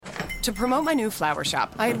To promote my new flower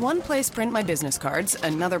shop, I had one place print my business cards,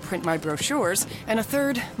 another print my brochures, and a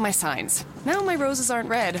third, my signs. Now my roses aren't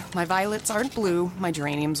red, my violets aren't blue, my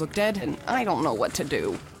geraniums look dead, and I don't know what to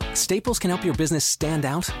do. Staples can help your business stand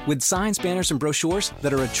out with signs, banners, and brochures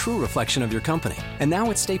that are a true reflection of your company. And now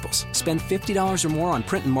at Staples, spend $50 or more on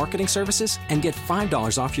print and marketing services and get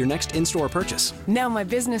 $5 off your next in-store purchase. Now my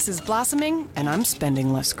business is blossoming, and I'm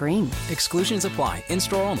spending less green. Exclusions apply.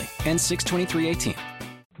 In-store only. Ends 6/23/18.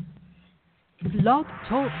 Blog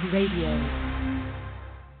Talk Radio.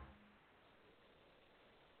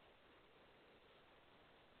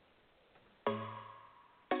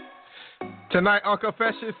 Tonight on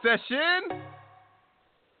Confession Session.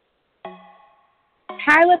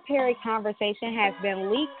 Tyler Perry conversation has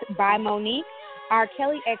been leaked by Monique. R.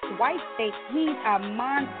 Kelly ex-wife states he's a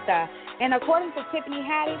monster. And according to Tiffany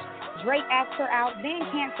Haddish, Drake asked her out, then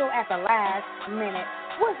canceled at the last minute.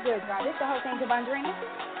 What's good, y'all? This is the host, Angel Bondrina.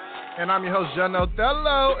 And I'm your host, John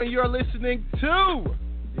Othello, and you're listening to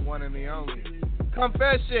the one and the only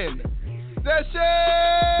Confession Session.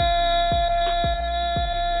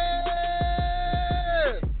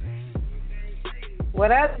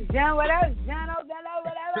 What up, John? What up, John Othello?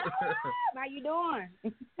 What up? How you doing?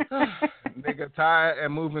 Nigga, tired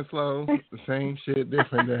and moving slow. The same shit,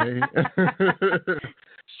 different day.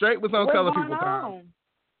 Straight with some color people time.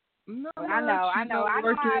 No, I know how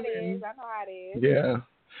it is. Yeah.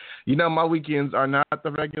 You know, my weekends are not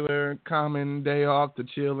the regular common day off to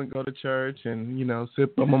chill and go to church and, you know,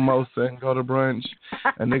 sip a mimosa and go to brunch.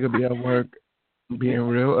 A nigga be at work being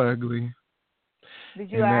real ugly.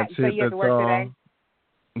 Did you so you had to work today?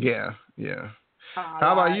 Yeah. Oh,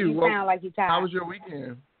 how about you? You sound like you tired. How was your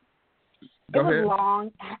weekend? It was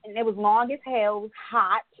long. It was long as hell. It was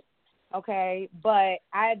hot. Okay, but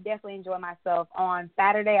I definitely enjoyed myself. On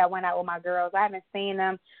Saturday, I went out with my girls. I haven't seen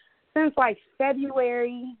them since like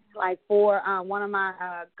February, like for one of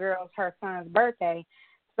my girls, her son's birthday.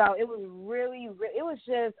 So it was really, it was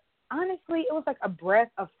just, honestly, it was like a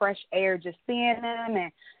breath of fresh air just seeing them and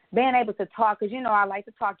being able to talk. Because, you know, I like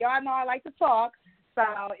to talk. Y'all know I like to talk. So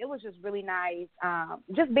it was just really nice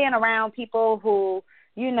just being around people who,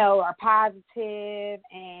 you know, are positive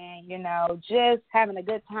and, you know, just having a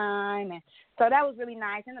good time. And so that was really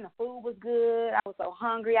nice. And then the food was good. I was so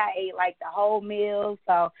hungry. I ate like the whole meal.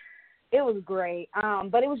 So it was great.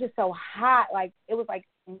 But it was just so hot. Like it was like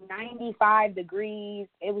 95 degrees.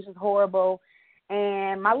 It was just horrible.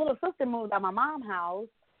 And my little sister moved out of my mom's house.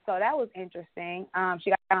 So that was interesting. She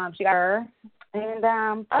got her. And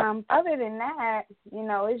other than that, you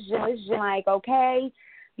know, it's just like, okay,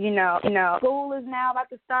 you know, school is now about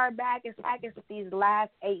to start back. It's like it's these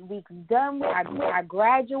last 8 weeks done. I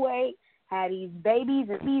graduate, had these babies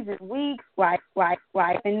and these weeks, like,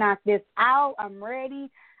 and knock this out. I'm ready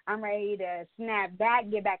to snap back,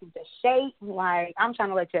 get back into shape. Like, I'm trying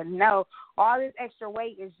to let you know, all this extra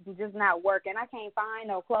weight is just not working. I can't find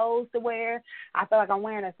no clothes to wear. I feel like I'm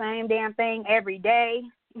wearing the same damn thing every day.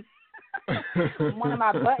 One of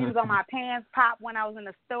my buttons on my pants popped when I was in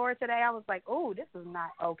the store today. I was like, oh, this is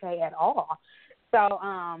not okay at all. So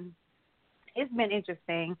it's been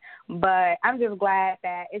interesting, but I'm just glad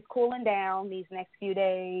that it's cooling down these next few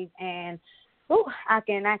days, and I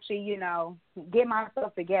can actually, you know, get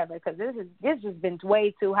myself together, because this has been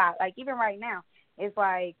way too hot. Like, even right now, it's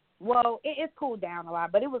like, well, it's cooled down a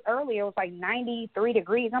lot, but it was earlier, it was like 93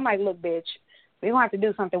 degrees. I'm like, look, bitch, we're going to have to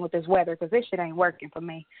do something with this weather, because this shit ain't working for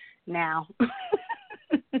me now.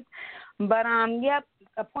 But, yep,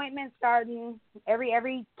 appointments starting every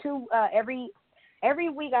week.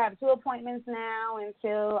 I have 2 appointments now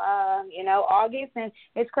until, you know, August. And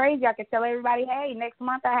it's crazy. I can tell everybody, hey, next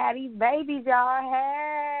month I have these babies, y'all.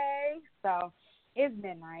 Hey. So it's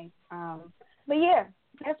been nice. But, yeah,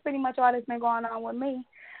 that's pretty much all that's been going on with me.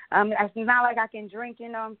 It's not like I can drink, you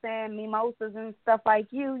know what I'm saying, mimosas and stuff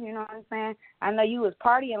like you know what I'm saying. I know you was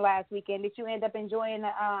partying last weekend. Did you end up enjoying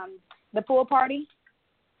the pool party?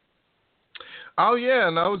 Oh, yeah,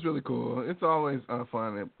 no, it was really cool. It's always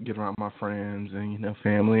fun to get around my friends and, you know,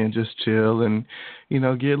 family and just chill and, you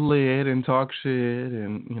know, get lit and talk shit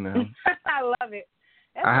and, you know. I love it.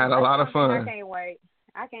 I had a lot of fun. I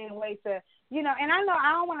can't wait to, you know, and I know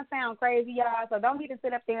I don't want to sound crazy, y'all, so don't even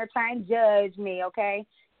sit up there and try and judge me, okay?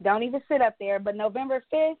 Don't even sit up there. But November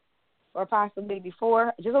 5th, or possibly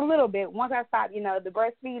before, just a little bit, once I stop, you know, the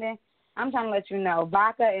breastfeeding, I'm trying to let you know,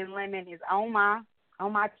 vodka and lemon is on my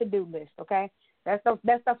to-do list, okay? That's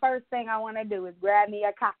the first thing I want to do is grab me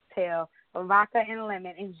a cocktail of vodka and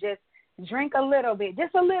lemon and just drink a little bit,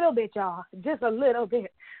 just a little bit, y'all, just a little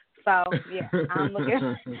bit. So yeah,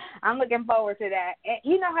 I'm looking forward to that. And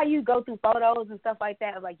you know how you go through photos and stuff like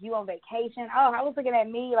that, like you on vacation. Oh, I was looking at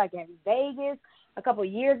me like in Vegas a couple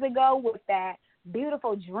years ago with that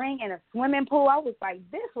beautiful drink in a swimming pool. I was like,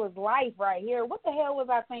 this was life right here. What the hell was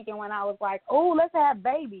I thinking when I was like, oh, let's have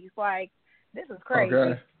babies? Like, this is crazy.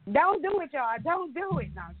 Okay. Don't do it, y'all. Don't do it.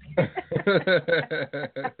 No.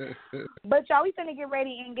 But, y'all, we finna get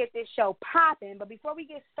ready and get this show popping. But before we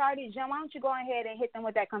get started, Jim, why don't you go ahead and hit them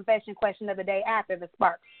with that confession question of the day after the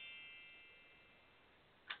spark?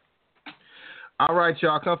 All right,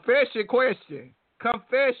 y'all. Confession question. We're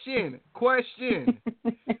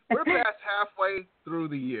past halfway through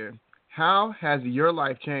the year. How has your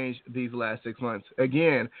life changed these last 6 months?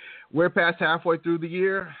 Again, we're past halfway through the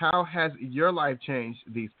year. How has your life changed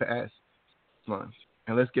these past months?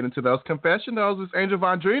 And let's get into those confessionals. It's Angel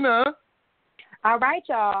Vondrina. All right,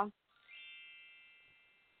 y'all.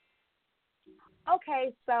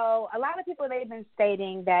 Okay, so a lot of people, they've been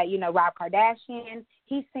stating that, Rob Kardashian,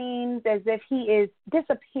 he seems as if he is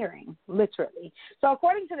disappearing, literally. So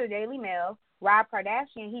according to the Daily Mail, Rob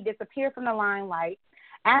Kardashian, he disappeared from the limelight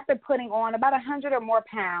after putting on about 100 or more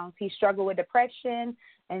pounds. He struggled with depression,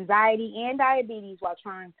 anxiety, and diabetes while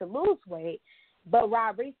trying to lose weight. But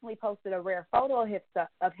Rob recently posted a rare photo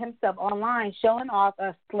of himself online showing off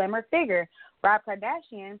a slimmer figure. Rob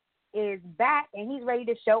Kardashian is back, and he's ready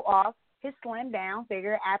to show off his slimmed down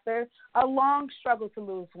figure after a long struggle to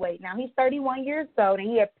lose weight. Now, he's 31 years old, and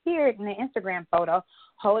he appeared in an Instagram photo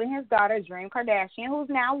holding his daughter, Dream Kardashian, who's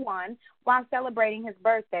now 1, while celebrating his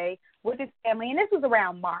birthday with his family. And this was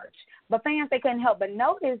around March. But fans, they couldn't help but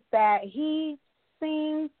notice that he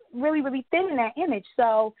seems really, really thin in that image.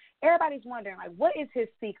 So everybody's wondering, like, what is his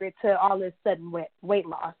secret to all this sudden weight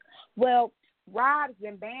loss? Well, Rob's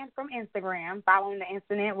been banned from Instagram following the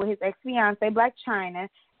incident with his ex-fiancee, Blac Chyna,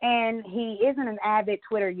 and he isn't an avid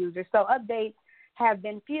Twitter user. So updates have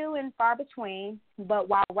been few and far between, but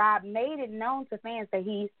while Rob made it known to fans that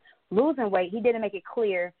he's losing weight, he didn't make it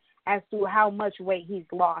clear as to how much weight he's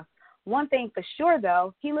lost. One thing for sure,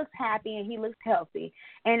 though, he looks happy and he looks healthy.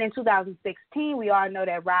 And in 2016, we all know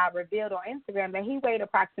that Rob revealed on Instagram that he weighed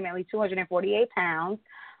approximately 248 pounds.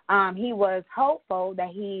 He was hopeful that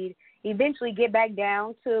he'd eventually get back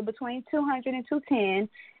down to between 200 and 210,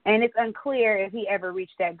 and it's unclear if he ever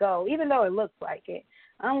reached that goal, even though it looks like it.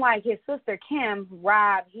 Unlike his sister Kim,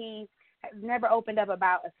 Rob, he has never opened up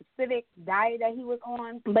about a specific diet that he was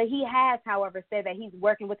on, but he has, however, said that he's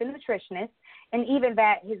working with a nutritionist, and even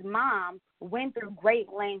that his mom went through great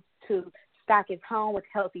lengths to stock his home with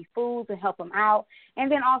healthy foods and help him out.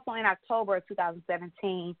 And then also in October of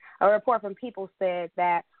 2017, a report from People said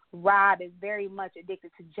that Rob is very much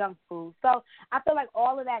addicted to junk food. So I feel like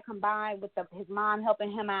all of that combined with his mom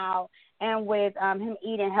helping him out and with him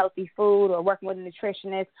eating healthy food or working with a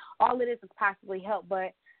nutritionist, all of this has possibly helped.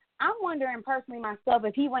 But I'm wondering personally myself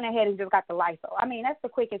if he went ahead and just got the lipo. I mean, that's the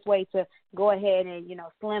quickest way to go ahead and,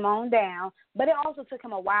 slim on down. But it also took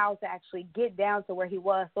him a while to actually get down to where he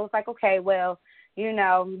was. So it's like, okay, well,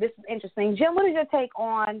 this is interesting. Jim, what is your take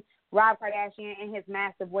on Rob Kardashian and his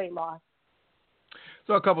massive weight loss?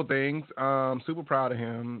 So a couple things. Super proud of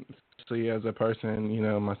him, especially as a person,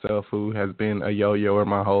 myself who has been a yo-yoer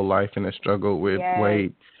my whole life and has struggled with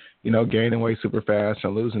weight, gaining weight super fast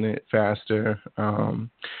and losing it faster.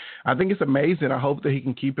 I think it's amazing. I hope that he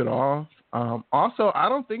can keep it off. Also, I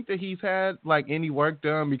don't think that he's had any work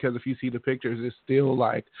done, because if you see the pictures, it's still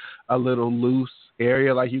a little loose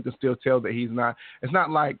area. You can still tell that it's not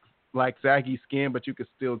like saggy skin, but you could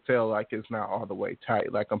still tell it's not all the way tight,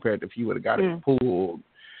 compared to if you would have got it pulled,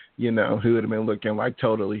 he would have been looking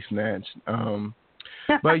totally snatched.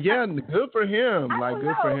 But yeah, good for him.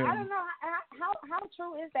 Good for him. I don't know how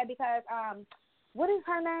true is that, because what is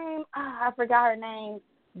her name? I forgot her name.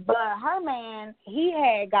 But her man, he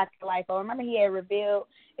had got the lipo. Remember, he had revealed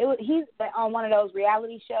he's on one of those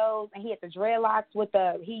reality shows, and he had the dreadlocks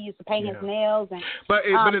he used to paint his nails. And but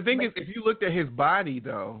the thing is, if you looked at his body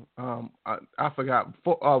though, I forgot.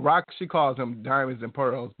 Rock, she calls him diamonds and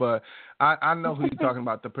pearls, but I know who you're talking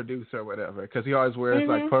about, the producer or whatever, because he always wears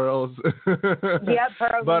pearls. Yeah,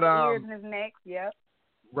 pearls in his ears and his neck. Yep.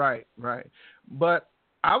 Right. But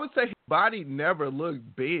I would say his body never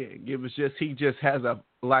looked big. It was just he just has a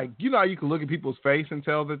how you can look at people's face and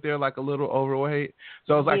tell that they're a little overweight.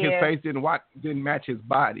 So it's his face didn't match his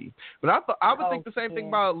body. But I would think the same thing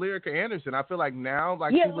about Lyrica Anderson. I feel now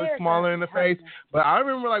she looks smaller in the face. But I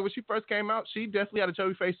remember when she first came out, she definitely had a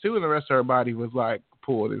chubby face too, and the rest of her body was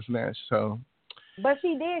pulled and snatched. So. But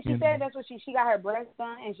she did. She said that's what she got her breast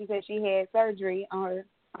done, and she said she had surgery on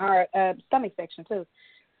her stomach section too.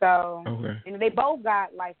 So they both got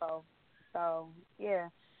lipo. So yeah.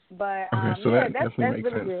 But okay, so that that's definitely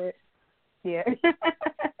makes really sense. good. Yeah.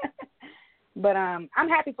 But I'm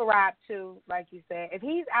happy for Rob too, like you said. If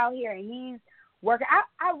he's out here and he's working,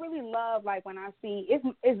 I really love, like, when I see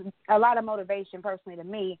it's a lot of motivation personally to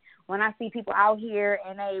me when I see people out here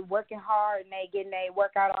and they working hard and they getting their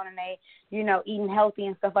workout on and they, you know, eating healthy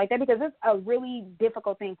and stuff like that, because it's a really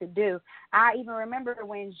difficult thing to do. I even remember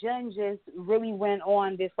when Jun just really went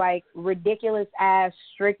on this like ridiculous ass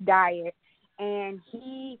strict diet, and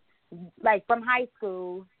he, like, from high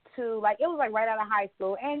school to, like, it was like right out of high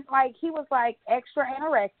school, and like he was like extra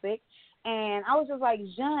anorexic, and I was just like,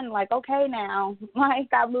 Jun, like, okay now, like,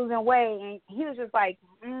 stop losing weight. And he was just like,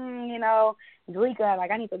 you know, Jalika,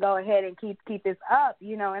 like, I need to go ahead and keep this up,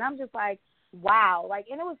 you know. And I'm just like, wow, like,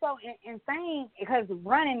 and it was so insane because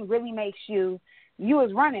running really makes you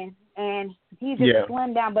was running, and he just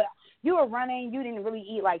slimmed down, but you were running, you didn't really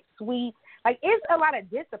eat like sweets. Like, it's a lot of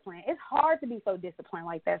discipline. It's hard to be so disciplined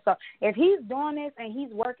like that. So if he's doing this and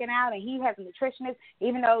he's working out and he has a nutritionist,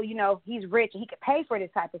 even though, you know, he's rich and he could pay for this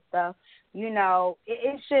type of stuff, you know,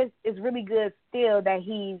 it's really good still that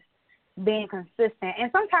he's being consistent.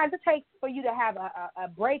 And sometimes it takes for you to have a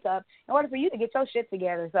breakup in order for you to get your shit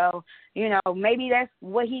together. So, you know, maybe that's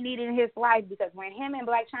what he needed in his life, because when him and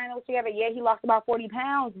Black China was together, yeah, he lost about 40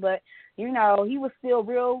 pounds, but, you know, he was still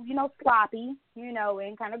real, you know, sloppy, you know,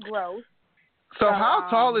 and kind of gross. So how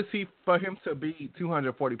tall is he for him to be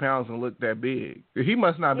 240 pounds and look that big? He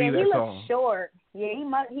must not be that tall. Yeah, he looks short. Yeah,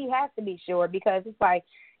 he has to be short, because it's like,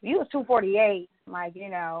 if he was 248, like, you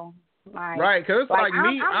know, like, right, because it's like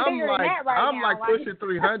me, I'm like now, pushing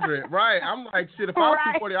 300. Right, I'm like, shit, if I was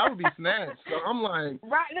 240, I would be snatched. So I'm like,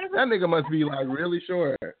 that nigga must be like really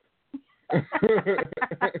short.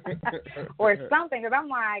 Or something, because I'm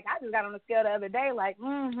like, I just got on the scale the other day, like,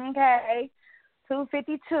 okay,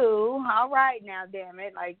 252. All right, now, damn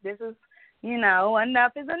it. Like, this is, you know,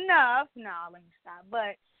 enough is enough. No, let me stop.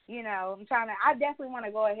 But, you know, I definitely want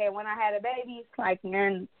to go ahead when I had a baby, like,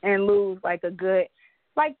 and lose, like, a good,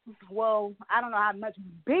 like, well, I don't know how much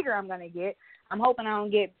bigger I'm going to get. I'm hoping I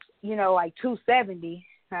don't get, you know, like 270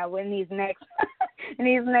 in these next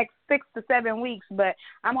 6 to 7 weeks. But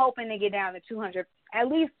I'm hoping to get down to 200, at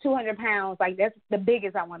least 200 pounds. Like, that's the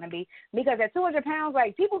biggest I want to be. Because at 200 pounds,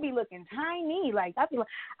 like, people be looking tiny. Like,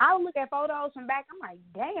 I'll look at photos from back. I'm like,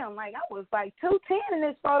 damn, like, I was like 210 in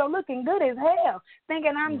this photo, looking good as hell,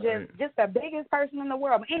 thinking I'm just the biggest person in the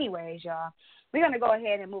world. But anyways, y'all, we're going to go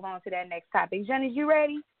ahead and move on to that next topic. Jen, is you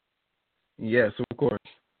ready? Yes, of course.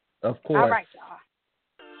 Of course. All right, y'all.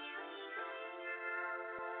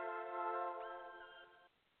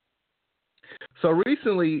 So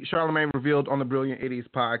recently, Charlamagne revealed on the Brilliant Idiots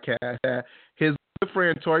podcast that his good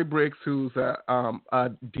friend Tori Briggs, who's a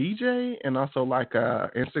DJ and also like a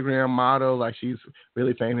Instagram model, like she's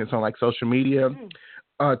really famous on like social media.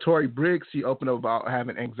 Tori Briggs, she opened up about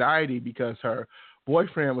having anxiety because her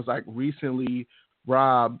boyfriend was like recently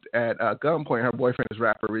robbed at gunpoint. Her boyfriend is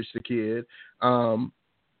rapper Rich the Kid.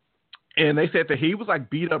 And they said that he was like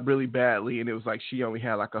beat up really badly, and it was like she only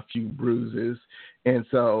had like a few bruises. And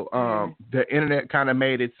so the internet kind of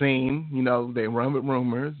made it seem, you know, they run with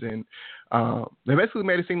rumors, and they basically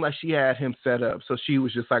made it seem like she had him set up. So she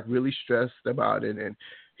was just like really stressed about it. And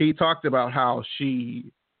he talked about how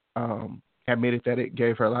she admitted that it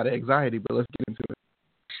gave her a lot of anxiety. But let's get into it.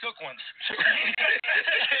 Shook ones.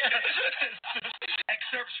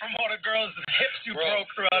 Excerpts from all the girls' hips you broke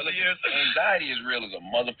throughout the years. Anxiety is real as a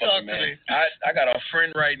motherfucker, man. I got a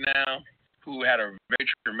friend right now who had a very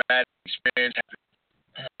traumatic experience,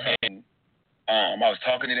 and I was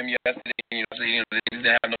talking to them yesterday. You know, they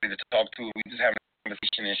didn't have nobody to talk to. We just having a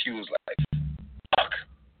conversation, and she was like, "Fuck."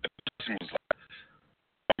 The person was like,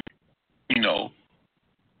 you know,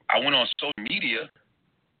 I went on social media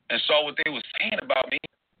and saw what they were saying about me,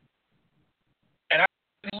 and I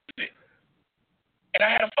couldn't believe it. And I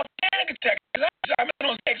had a fucking panic attack. I've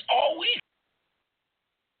been on sex all week.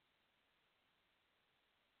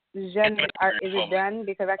 Jen, is it done?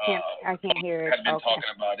 Because I can't hear it. I've been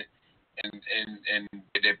talking about it, and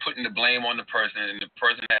they're putting the blame on the person, and the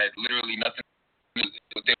person had literally nothing. They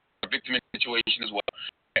were a victim in the situation as well.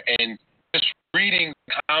 And just reading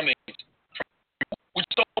comments, which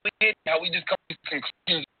is so weird, how we just come to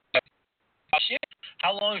conclusions. Like, oh, shit.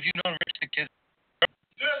 How long have you known Rich the Kid?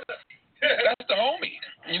 That's the homie.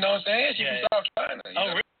 You know what I'm saying? She's from South China.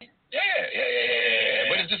 Oh, really?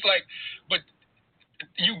 Yeah. But it's just like, but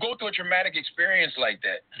you go through a traumatic experience like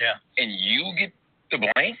that. Yeah. And you get the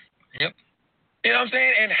blame? Yep. You know what I'm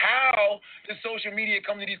saying? And how does social media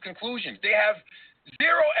come to these conclusions? They have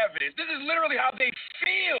zero evidence. This is literally how they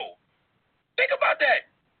feel. Think about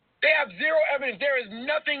that. They have zero evidence. There is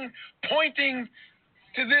nothing pointing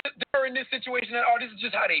to this they're in this situation that, this is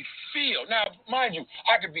just how they feel. Now, mind you,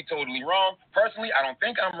 I could be totally wrong. Personally, I don't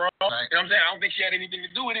think I'm wrong. Right. You know what I'm saying? I don't think she had anything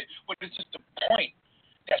to do with it, but it's just the point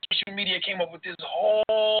that social media came up with this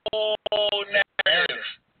whole narrative.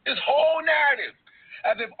 This whole narrative.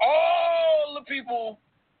 As if all the people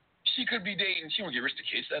she could be dating, she would get Rich the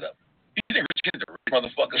Kid set up. You think Rich Kid's a rich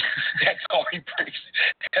motherfucker? That Tory Bricks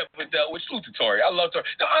ever dealt with. Salute to Tory. I love Tory.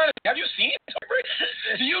 No, honestly, have you seen Tory Bricks?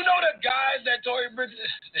 Do you know the guys that Tory Bricks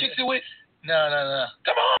kicks it with? No.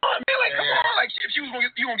 Come on, man. Like, come on. Like, if you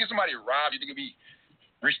gonna get somebody to rob, you think it'd be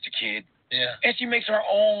Rich the Kid. Yeah. And she makes her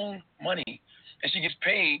own money. And she gets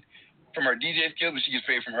paid from her DJ skills, but she gets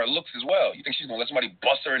paid from her looks as well. You think she's gonna let somebody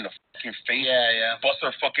bust her in the fucking face? Yeah. Bust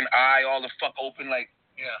her fucking eye all the fuck open, like.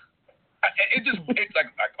 Yeah. It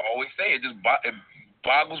like I always say, it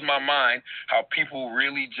boggles my mind how people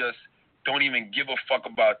really just don't even give a fuck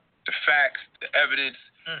about the facts, the evidence,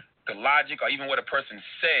 the logic, or even what a person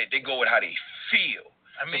said. They go with how they feel.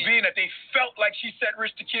 I mean, so being that they felt like she set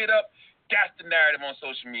Rich the Kid up, that's the narrative on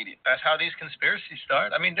social media. That's how these conspiracies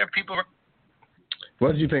start. I mean, there are people.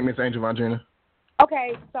 What did you think, Miss Angel Vondrina?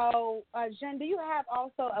 Okay, so Jen, do you have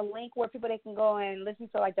also a link where they can go and listen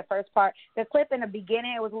to like the first part? The clip in the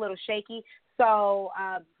beginning, it was a little shaky, so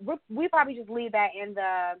we probably just leave that in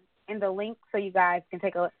the link so you guys can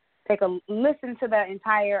take a listen to the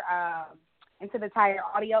entire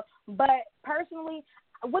audio. But personally,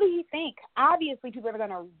 what do you think? Obviously, people are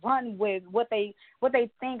gonna run with what they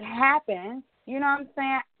think happened. You know what I'm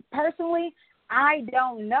saying? Personally, I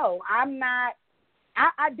don't know.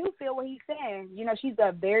 I do feel what he's saying. You know, she's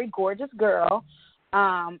a very gorgeous girl.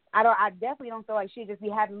 I definitely don't feel like she'd just be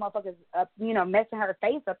having motherfuckers messing her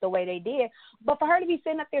face up the way they did. But for her to be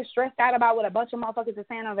sitting up there stressed out about what a bunch of motherfuckers are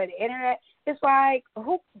saying over the internet, it's like,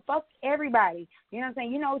 fuck everybody. You know what I'm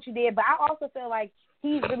saying? You know what you did. But I also feel like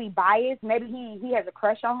he's really biased. Maybe he has a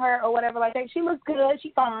crush on her or whatever like that. She looks good.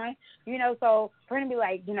 She's fine. You know, so for him to be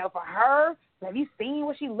like, for her, have you seen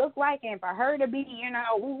what she looked like? And for her to be,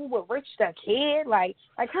 with Rich the Kid, like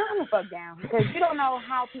calm the fuck down, because you don't know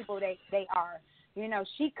how people they are. You know,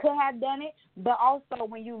 she could have done it, but also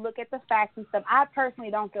when you look at the facts and stuff, I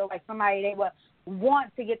personally don't feel like somebody they would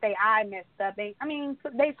want to get their eye messed up. They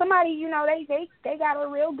got her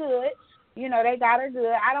real good. You know, they got her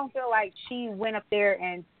good. I don't feel like she went up there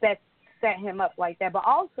and set him up like that. But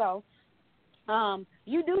also,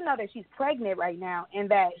 you do know that she's pregnant right now and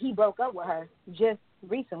that he broke up with her just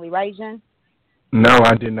recently, right, Jen? No,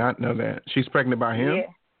 I did not know that. She's pregnant by him? Yeah.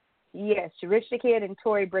 Yes, Rich the Kid and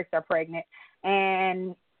Tory Bricks are pregnant.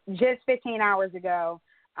 And just 15 hours ago,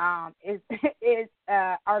 his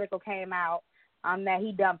article came out that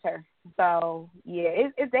he dumped her. So, yeah,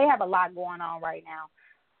 they have a lot going on right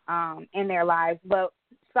now in their lives. But,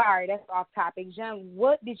 sorry, that's off topic. Jen,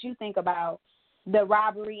 what did you think about the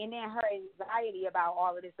robbery and then her anxiety about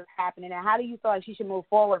all of this that's happening? And how do you feel like she should move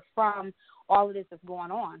forward from all of this that's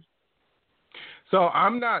going on? So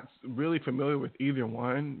I'm not really familiar with either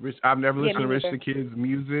one. I've never listened to Rich the Kid's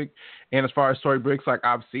music. And as far as Tory Bricks, like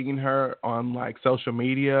I've seen her on like social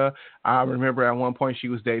media. I remember at one point she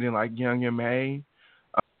was dating like Young M.A.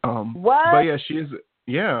 What? But yeah, she is.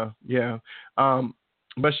 Yeah.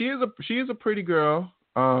 But she is a pretty girl.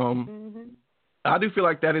 I do feel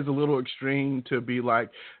like that is a little extreme to be like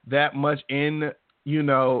that much in,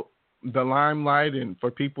 the limelight, and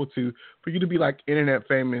for you to be like internet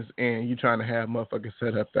famous and you trying to have motherfuckers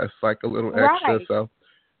set up, that's like a little extra. Right. So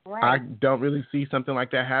right. I don't really see something like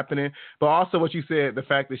that happening. But also what you said, the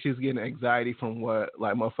fact that she's getting anxiety from what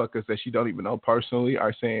like motherfuckers that she don't even know personally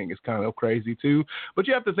are saying is kind of crazy too. But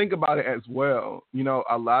you have to think about it as well.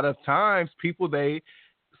 A lot of times people, they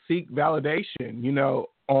seek validation,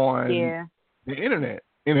 on the internet.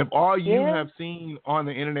 And if all you have seen on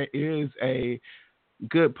the internet is a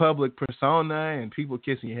good public persona and people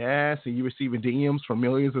kissing your ass and you receiving DMs from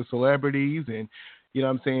millions of celebrities and, you know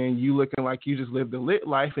what I'm saying, you looking like you just lived a lit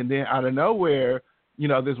life, and then out of nowhere,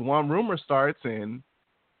 this one rumor starts and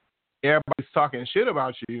everybody's talking shit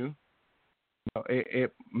about you,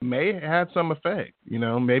 it may have some effect.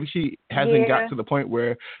 Maybe she hasn't got to the point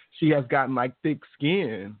where she has gotten like thick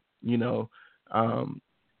skin,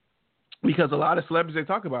 because a lot of celebrities, they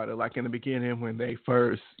talk about it, like in the beginning when they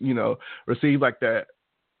first, received like that.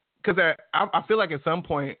 Because I feel like at some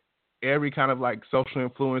point, every kind of like social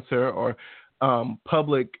influencer or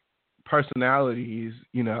public personalities,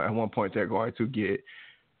 at one point they're going to get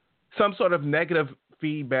some sort of negative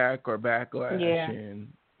feedback or backlash. Yeah. And,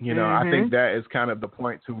 I think that is kind of the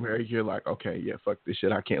point to where you're like, okay, yeah, fuck this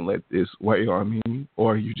shit. I can't let this weigh on me.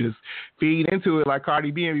 Or you just feed into it like Cardi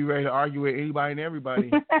B and be ready to argue with anybody and everybody,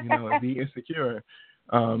 and be insecure.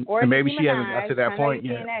 Or and maybe Nicki she hasn't got Minaj. to that I know point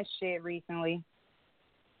you've yet. seen that shit recently.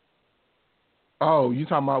 Oh, you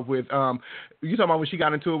talking about when she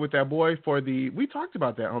got into it with that boy we talked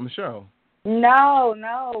about that on the show. No.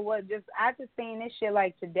 I just seen this shit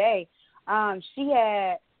like today.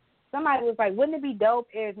 Somebody was like, wouldn't it be dope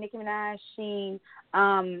if Nicki Minaj, she,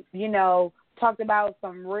 talked about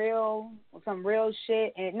some real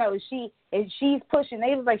shit, and no, she's pushing.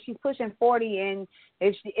 They was like she's pushing 40, and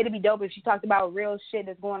it'd be dope if she talked about real shit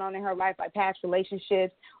that's going on in her life, like past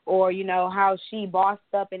relationships, or how she bossed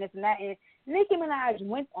up and this and that. And Nicki Minaj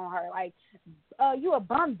went on her like, you a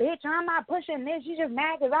bum bitch. I'm not pushing this. You just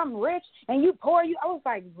mad because I'm rich and you poor. I was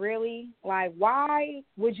like, really? Like, why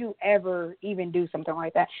would you ever even do something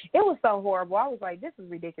like that? It was so horrible. I was like, this is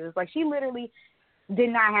ridiculous. Like, she literally did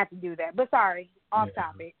not have to do that. But sorry, off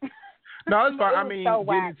topic. No, it's fine. So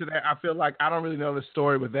getting into that, I feel like I don't really know the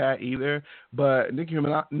story with that either. But Nicki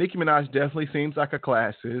Minaj definitely seems like a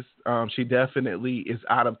classist. She definitely is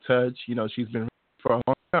out of touch. She's been for a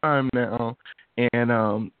long time now.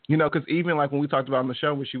 And, because even like when we talked about on the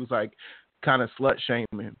show where she was like kind of slut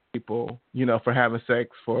shaming people, for having sex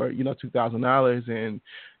for, $2,000 and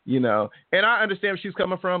I understand where she's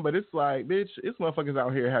coming from, but it's like, bitch, it's motherfuckers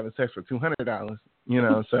out here having sex for $200,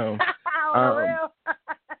 so. Real?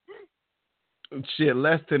 Shit,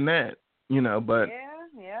 less than that, but.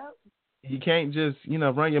 Yeah. You can't just,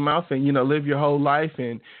 run your mouth and, live your whole life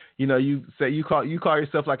and, you say you call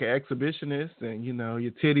yourself like an exhibitionist and,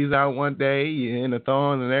 your titties out one day, you're in a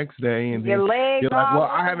thong the next day, and your then legs you're like, well,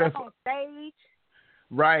 I haven't on stage.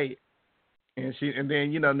 Right. And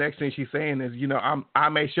then, next thing she's saying is, I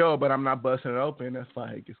may show it, but I'm not busting it open. That's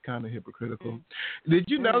like, it's kind of hypocritical. Did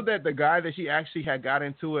you know that the guy that she actually had got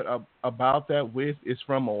into it about that with is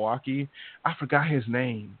from Milwaukee? I forgot his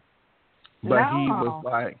name, but he was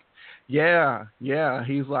like, yeah,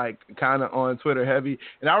 he's like kind of on Twitter heavy.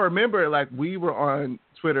 And I remember like we were on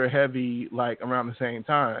Twitter heavy like around the same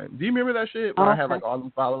time. Do you remember that shit? Where I had like all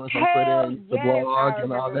the followers on Twitter and the blog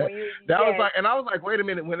and all that. Was like, and I was like, wait a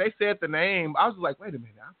minute. When they said the name, I was like, wait a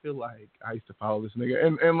minute. I feel like I used to follow this nigga.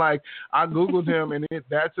 And like I Googled him and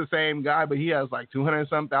that's the same guy, but he has like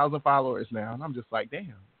 200-some thousand followers now. And I'm just like,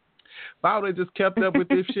 damn. If I would have just kept up with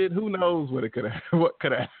this shit, who knows what could have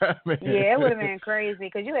happened? Yeah, it would have been crazy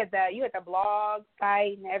because you had the blog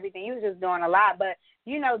site and everything. You was just doing a lot, but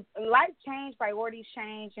life changed, priorities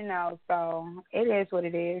change, so it is what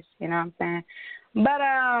it is. You know what I'm saying? But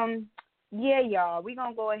yeah, y'all, we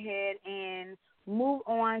gonna go ahead and move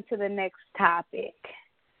on to the next topic.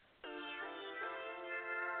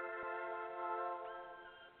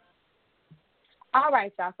 All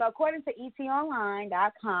right, y'all. So according to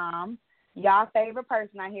etonline.com, y'all favorite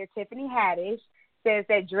person out here, Tiffany Haddish, says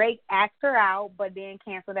that Drake asked her out but then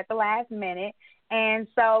canceled at the last minute. And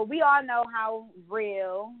so we all know how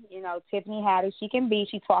real, Tiffany Haddish she can be.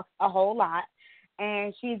 She talks a whole lot.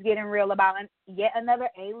 And she's getting real about yet another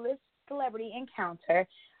A-list celebrity encounter.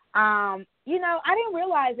 I didn't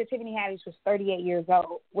realize that Tiffany Haddish was 38 years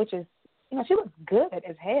old, which is, she looks good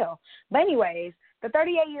as hell. But anyways, the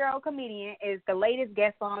 38-year-old comedian is the latest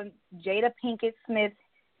guest on Jada Pinkett Smith's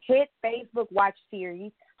hit Facebook watch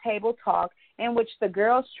series, Table Talk, in which the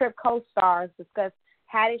Girls Trip co-stars discuss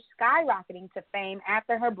Haddish skyrocketing to fame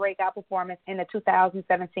after her breakout performance in the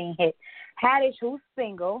 2017 hit. Haddish, who's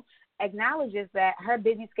single, acknowledges that her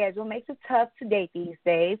busy schedule makes it tough to date these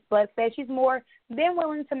days, but says she's more than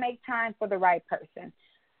willing to make time for the right person.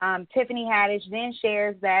 Tiffany Haddish then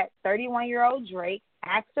shares that 31-year-old Drake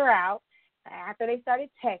asked her out after they started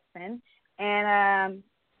texting, and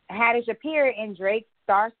Haddish appeared in Drake's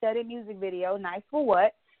star-studded music video, Nice for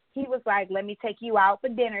What. He was like, let me take you out for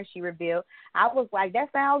dinner, she revealed. I was like,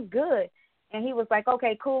 that sounds good. And he was like,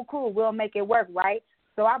 okay, cool, we'll make it work, right?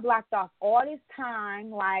 So I blocked off all this time,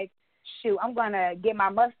 like, shoot, I'm going to get my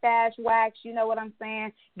mustache waxed, you know what I'm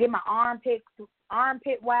saying, get my armpit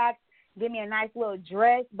waxed, give me a nice little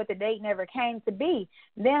dress, but the date never came to be.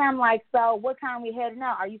 Then I'm like, so what time we heading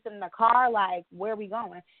out? Are you sitting in the car? Like, where are we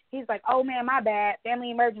going? He's like, oh, man, my bad.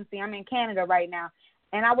 Family emergency. I'm in Canada right now.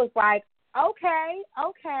 And I was like, okay.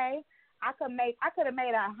 I could have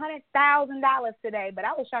made $100,000 today, but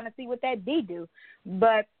I was trying to see what that D do.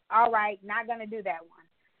 But, all right, not going to do that one.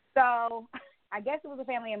 So I guess it was a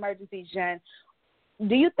family emergency, Jen.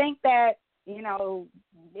 Do you think that,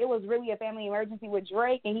 it was really a family emergency with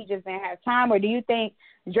Drake and he just didn't have time? Or do you think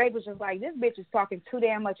Drake was just like, this bitch is talking too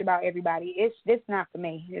damn much about everybody. It's not for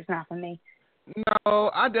me. It's not for me.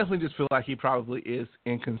 No, I definitely just feel like he probably is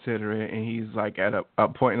inconsiderate and he's like at a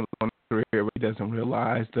point in his career where he doesn't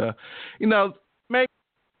realize maybe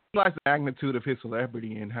realize the magnitude of his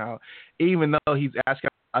celebrity and how even though he's asking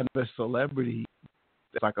another celebrity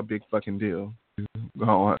it's like a big fucking deal to go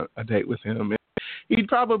on a date with him. And he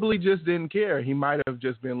probably just didn't care. He might have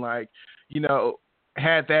just been like,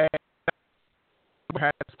 had his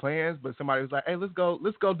plans, but somebody was like, hey, let's go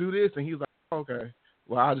do this. And he's like, okay,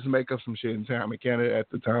 well, I'll just make up some shit in town in Canada at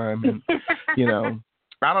the time. And,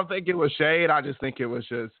 I don't think it was shade. I just think it was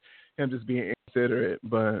just him just being inconsiderate.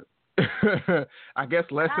 But I guess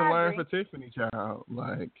lesson learned for Tiffany, child.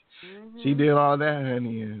 Like, she did all that,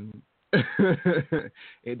 honey, and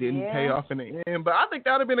it didn't pay off in the end. But I think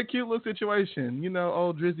that would have been a cute little situation.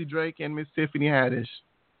 Old Drizzy Drake and Miss Tiffany Haddish.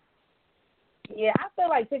 Yeah, I feel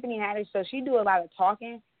like Tiffany Haddish, so she do a lot of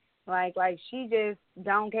talking. Like she just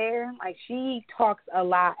don't care. Like, she talks a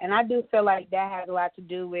lot. And I do feel like that has a lot to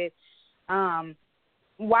do with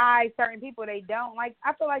why certain people, they don't. Like,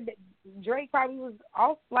 I feel like that Drake probably was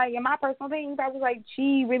off, like, in my personal opinion, probably was like,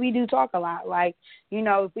 she really do talk a lot. Like,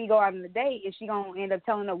 if we go out on a date, is she going to end up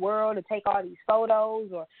telling the world to take all these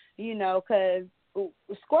photos? Or, because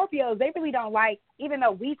Scorpios, they really don't like, even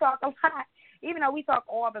though we talk a lot, even though we talk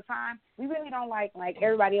all the time, we really don't like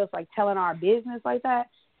everybody else, like, telling our business like that.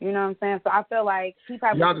 You know what I'm saying? So I feel like he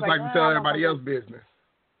probably y'all just like to tell everybody else's business.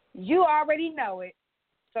 You already know it,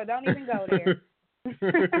 so don't even go there.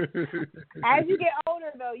 As you get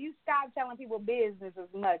older, though, you stop telling people business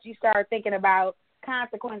as much. You start thinking about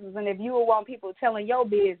consequences, and if you would want people telling your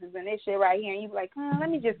business and this shit right here, and you be like,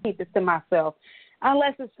 let me just keep this to myself.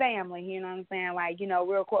 Unless it's family, you know what I'm saying? Like,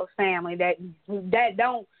 real close family that's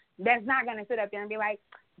not gonna sit up there and be like,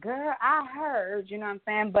 girl, I heard, you know what I'm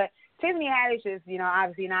saying? But Tiffany Haddish is,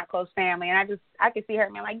 obviously not close family, and I could see her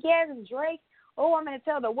being like, yeah, this is Drake. Oh, I'm going to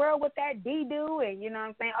tell the world what that D do, and you know what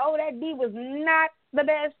I'm saying? Oh, that D was not the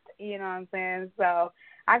best, you know what I'm saying? So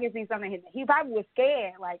I can see something. He probably was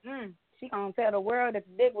scared, like, she going to tell the world that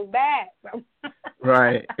the dick was bad. So.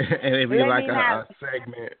 Right, and it'd be like a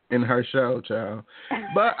segment in her show, child.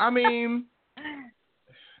 But, I mean,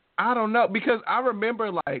 I don't know, because I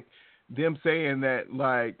remember, like, them saying that,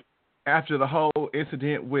 like, after the whole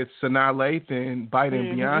incident with Sanaa Lathan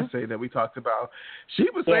biting Beyonce that we talked about, she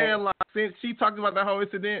was saying, like, since she talked about that whole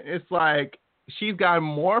incident, it's like she's gotten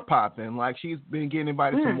more popping. Like, she's been getting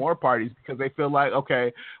invited to more parties because they feel like,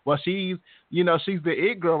 okay, well, she's the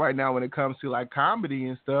it girl right now when it comes to, like, comedy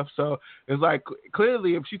and stuff. So it's like,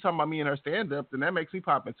 clearly, if she's talking about me and her stand-up, then that makes me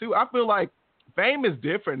popping too. I feel like fame is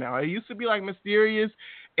different now. It used to be, like, mysterious,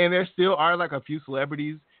 and there still are, like, a few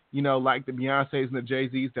celebrities, like the Beyoncés and the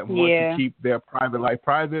Jay-Z's that want to keep their private life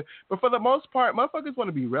private. But for the most part, motherfuckers want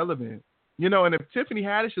to be relevant. And if Tiffany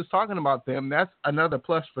Haddish is talking about them, that's another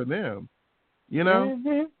plus for them.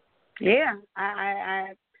 Mm-hmm. Yeah, I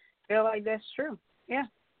feel like that's true. Yeah.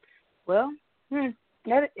 Well,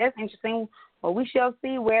 that's interesting. Well, we shall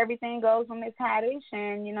see where everything goes with Miss Haddish,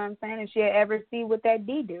 and, you know what I'm saying, if she'll ever see what that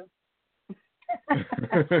D do.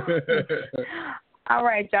 All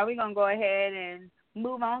right, y'all, we're going to go ahead and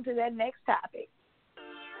move on to that next topic.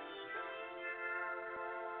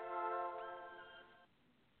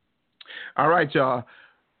 All right, y'all.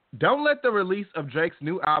 Don't let the release of Drake's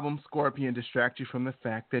new album, Scorpion, distract you from the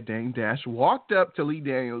fact that Dame Dash walked up to Lee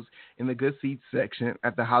Daniels in the Good Seats section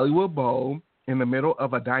at the Hollywood Bowl in the middle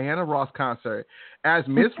of a Diana Ross concert as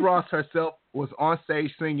Miss Ross herself was on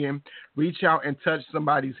stage singing Reach Out and Touch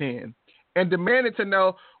Somebody's Hand and demanded to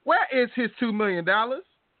know, where is his $2 million?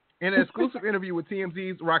 In an exclusive interview with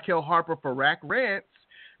TMZ's Raquel Harper for Rack Rants,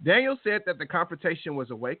 Daniel said that the confrontation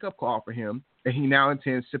was a wake-up call for him, and he now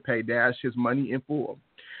intends to pay Dash his money in full.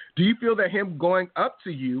 Do you feel that him going up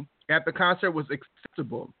to you at the concert was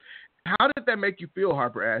acceptable? How did that make you feel,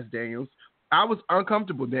 Harper asked Daniels. I was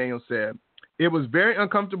uncomfortable, Daniels said. It was very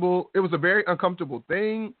uncomfortable. It was a very uncomfortable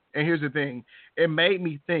thing, and here's the thing. It made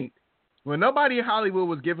me think. When nobody in Hollywood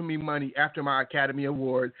was giving me money after my Academy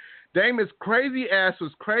Award, Damon's crazy ass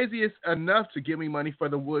was craziest enough to give me money for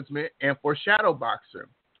The Woodsman and for Shadowboxer.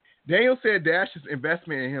 Daniel said Dash's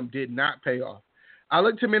investment in him did not pay off. I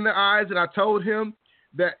looked him in the eyes and I told him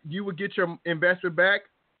that you would get your investment back.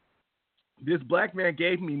 This black man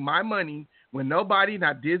gave me my money when nobody,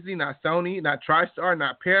 not Disney, not Sony, not TriStar,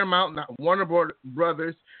 not Paramount, not Warner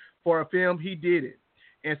Brothers, for a film, he did it.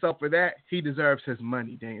 And so for that, he deserves his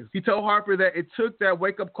money, Daniels. He told Harper that it took that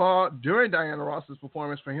wake-up call during Diana Ross's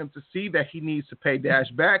performance for him to see that he needs to pay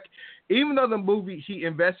Dash back, even though the movie he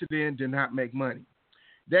invested in did not make money.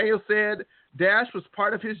 Daniels said Dash was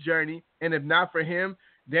part of his journey, and if not for him,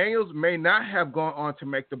 Daniels may not have gone on to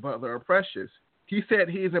make The Butler or Precious. He said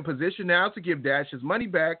he is in position now to give Dash his money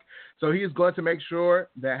back, so he is going to make sure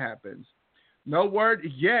that happens. No word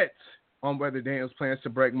yet on whether Daniels plans to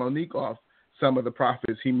break Monique off some of the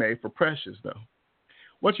profits he made for Precious, though.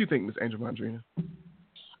 What do you think, Ms. Angel Mondrina?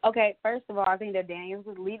 Okay, first of all, I think that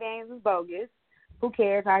Lee Daniels is bogus. Who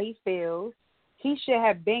cares how he feels? He should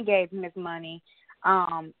have been gave him his money.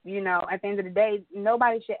 You know, at the end of the day,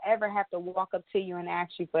 nobody should ever have to walk up to you and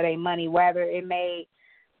ask you for their money, whether it made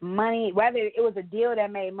money, whether it was a deal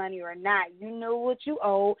that made money or not. You knew what you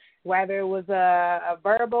owed, whether it was a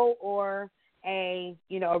verbal or a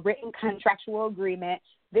written contractual agreement.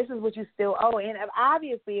 This is what you still owe. And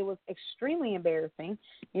obviously it was extremely embarrassing.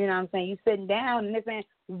 You know what I'm saying? You sitting down and they're saying,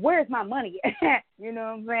 where's my money? You know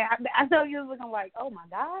what I'm saying? I know you're looking like, oh my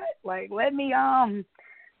God, like let me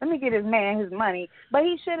get this man his money. But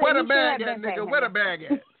he should have. Where the bag at, nigga? Where the bag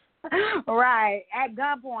at? Right. At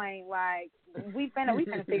gunpoint, like we finna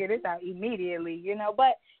figure this out immediately, you know.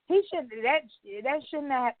 But he should that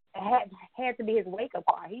shouldn't have had to be his wake up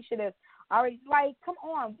call. He should have already, like, come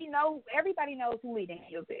on, everybody knows who Lee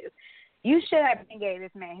Daniels is. You should have gave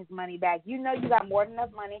this man his money back. You know you got more than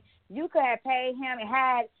enough money. You could have paid him and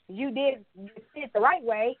had you did it the right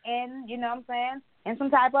way, and you know what I'm saying, in some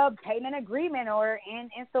type of payment agreement or in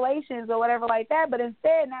installations or whatever like that. But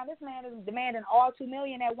instead, now this man is demanding all $2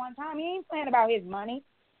 million at one time. He ain't saying about his money.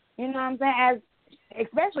 You know what I'm saying?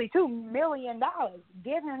 Especially $2 million.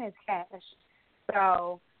 Give him his cash.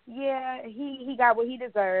 So yeah, he got what he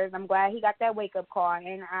deserves. I'm glad he got that wake up call.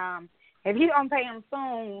 And if he don't pay him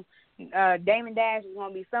soon, Damon Dash is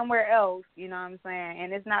gonna be somewhere else. You know what I'm saying?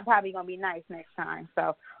 And it's not probably gonna be nice next time.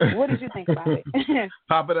 So what did you think about it?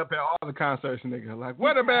 Pop it up at all the concerts, nigga. Like,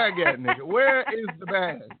 where the bag at, nigga? Where is the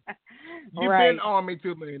bag? You've been on me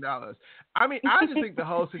 $2 million. I mean, I just think the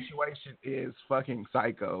whole situation is fucking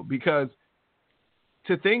psycho, because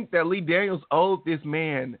to think that Lee Daniels owed this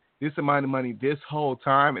man this amount of money this whole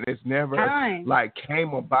time and it's never like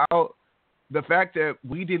came about. The fact that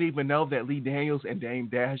we didn't even know that Lee Daniels and Dame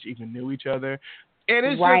Dash even knew each other. And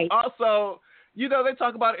it's just also, you know, they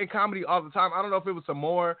talk about it in comedy all the time. I don't know if it was some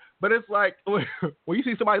more, but it's like when you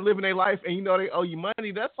see somebody living their life and you know they owe you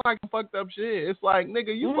money, that's like fucked up shit. It's like,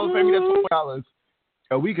 nigga, you supposed to pay me that $20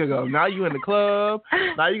 a week ago. Now you in the club.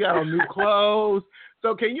 Now you got on new clothes.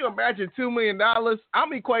 So can you imagine $2 million?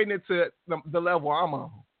 I'm equating it to the level I'm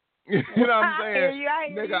on. You know what I'm saying?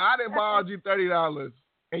 Nigga, I didn't borrow you $30.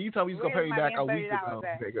 And you told me you was going to pay me back a week ago,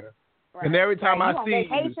 nigga. Right. And every time I see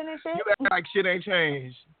you act like shit ain't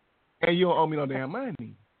changed. And you don't owe me no damn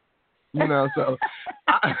money. You know, so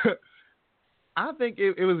I think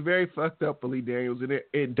it was very fucked up for Lee Daniels. And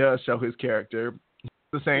it does show his character. At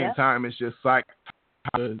the same time, it's just like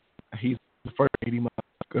he's the first lady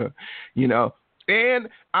motherfucker, you know. And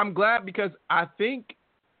I'm glad because I think,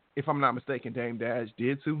 if I'm not mistaken, Dame Dash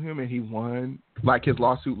did sue him and he won like his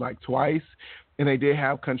lawsuit like twice. And they did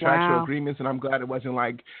have contractual agreements, and I'm glad it wasn't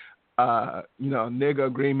like, nigga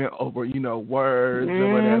agreement over, words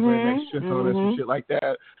or whatever, and they shit on some shit like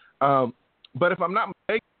that. But if I'm not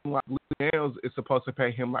mistaken, like Lee Daniels is supposed to pay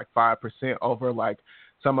him like 5% over like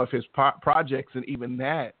some of his projects, and even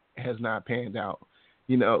that has not panned out.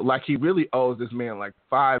 You know, like he really owes this man like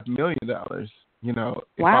 $5 million. You know,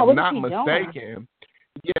 if I'm not mistaken.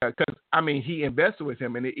 Yeah, because I mean he invested with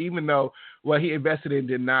him, and even though what he invested in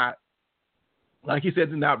did not, like he said,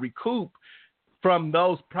 did not recoup from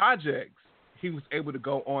those projects, he was able to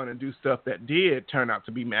go on and do stuff that did turn out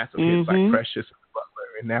to be massive hits, like Precious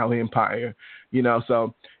Butler and Now Empire,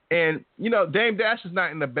 so, and, Dame Dash is not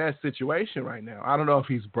in the best situation right now. I don't know if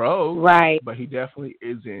he's broke, but he definitely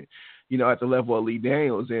isn't, at the level of Lee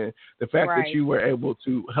Daniels. And the fact that you were able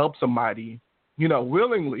to help somebody,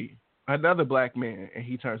 willingly, another black man, and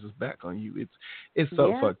he turns his back on you. It's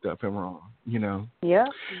so fucked up and wrong, Yeah.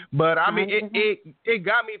 But I mean, it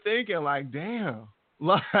got me thinking, like, damn,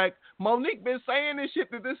 like Monique been saying this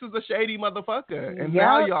shit that this is a shady motherfucker, and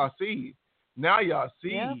now y'all see, So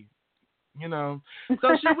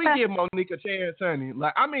should we give Monique a chance, honey?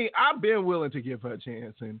 Like, I mean, I've been willing to give her a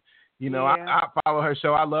chance, and I follow her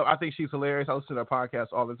show. I think she's hilarious. I listen to her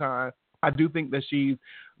podcast all the time. I do think that she's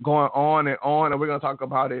going on, and we're gonna talk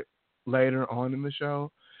about it later on in the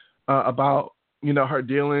show about her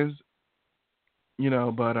dealings,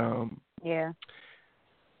 but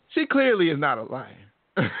she clearly is not a liar.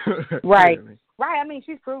 Right. I mean,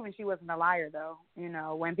 she's proven she wasn't a liar, though.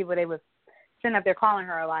 When they was sitting up there calling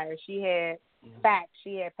her a liar, she had facts,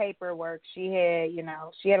 she had paperwork, she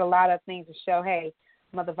had a lot of things to show. Hey,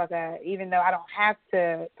 motherfucker, even though I don't have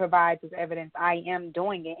to provide this evidence, I am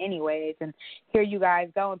doing it anyways. And here you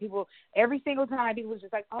guys go. And people, every single time, people was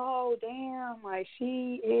just like, oh, damn, like,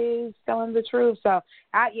 she is telling the truth. So,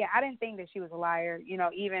 I didn't think that she was a liar,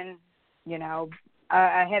 even,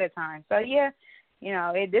 ahead of time. So,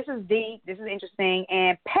 this is deep. This is interesting.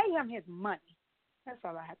 And pay him his money. That's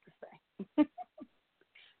all I have to say.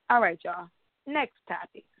 All right, y'all. Next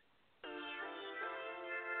topic.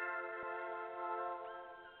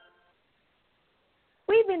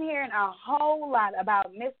 been hearing a whole lot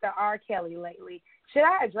about Mr. R. Kelly lately. Should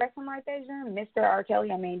I address him like that, Jen? Mr. R.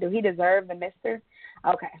 Kelly? I mean, do he deserve the Mr.?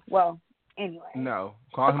 Okay, well, anyway. No.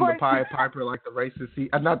 Call him the Pied Piper like the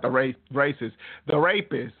racist. Not the racist. The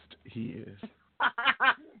rapist he is.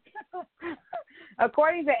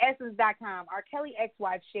 According to Essence.com, R. Kelly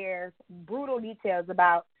ex-wife shares brutal details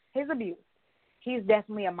about his abuse. He's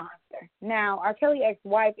definitely a monster. Now, R. Kelly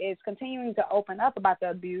ex-wife is continuing to open up about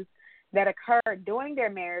the abuse that occurred during their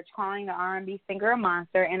marriage, calling the R&B singer a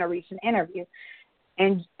monster in a recent interview.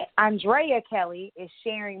 And Andrea Kelly is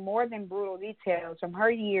sharing more than brutal details from her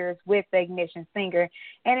years with the Ignition singer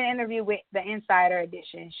in an interview with the Insider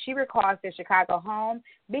Edition. She recalls their Chicago home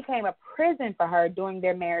became a prison for her during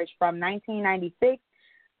their marriage from 1996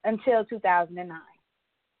 until 2009.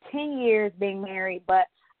 10 years being married, but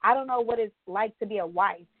I don't know what it's like to be a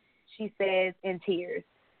wife, she says in tears.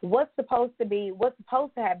 What's supposed to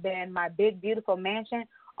have been my big, beautiful mansion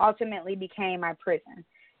ultimately became my prison.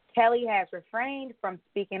 Kelly has refrained from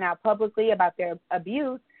speaking out publicly about their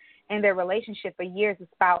abuse and their relationship for years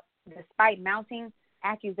despite mounting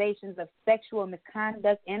accusations of sexual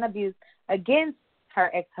misconduct and abuse against her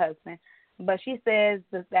ex-husband. But she says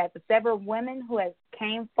that the several women who have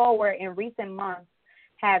came forward in recent months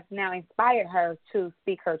have now inspired her to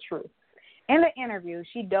speak her truth. In the interview,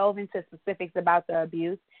 she dove into specifics about the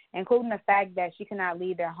abuse, including the fact that she could not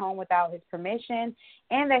leave their home without his permission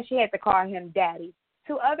and that she had to call him daddy.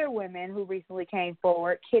 Two other women who recently came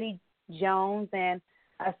forward, Kitty Jones and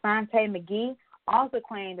Asante McGee, also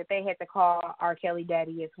claimed that they had to call R. Kelly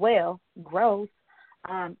daddy as well. Gross.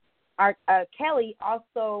 Kelly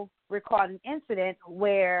also recalled an incident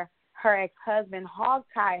where her ex-husband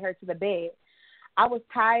hog-tied her to the bed. I was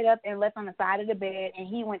tied up and left on the side of the bed, and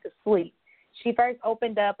he went to sleep. She first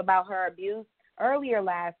opened up about her abuse earlier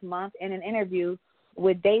last month in an interview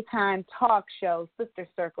with daytime talk show Sister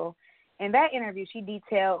Circle. In that interview, she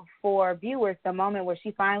detailed for viewers the moment where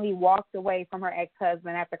she finally walked away from her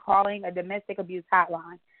ex-husband after calling a domestic abuse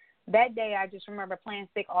hotline. That day, I just remember playing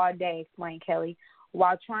sick all day, explained Kelly,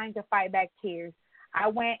 while trying to fight back tears. I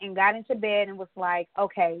went and got into bed and was like,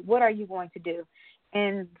 okay, what are you going to do?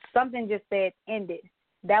 And something just said, end it.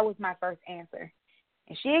 That was my first answer.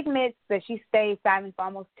 And she admits that she stayed silent for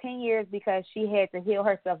almost 10 years because she had to heal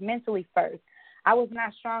herself mentally first. I was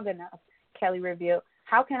not strong enough, Kelly revealed.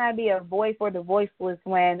 How can I be a voice for the voiceless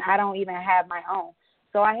when I don't even have my own?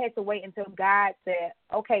 So I had to wait until God said,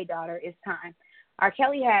 okay, daughter, it's time. R.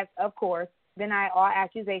 Kelly has, of course, denied all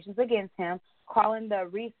accusations against him, calling the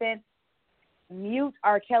recent Mute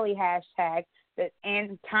R. Kelly hashtag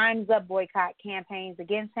and Time's Up boycott campaigns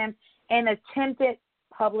against him and attempted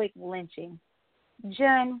public lynching.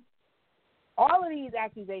 Jen, all of these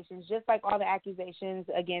accusations, just like all the accusations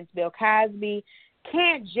against Bill Cosby,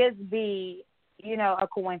 can't just be, a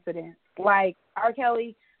coincidence. Like R.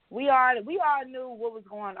 Kelly, we all knew what was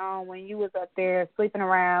going on when you was up there sleeping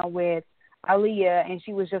around with Aaliyah and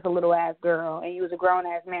she was just a little ass girl and you was a grown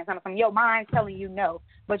ass man. Something your mind's telling you no,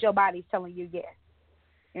 but your body's telling you yes.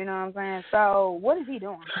 You know what I'm saying? So what is he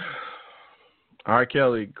doing? R.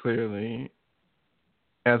 Kelly clearly,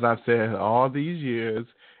 as I've said all these years,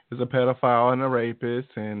 is a pedophile and a rapist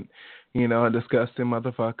and, a disgusting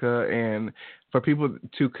motherfucker. And for people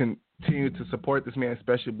to continue to support this man,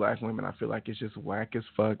 especially black women, I feel like it's just whack as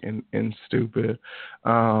fuck and stupid.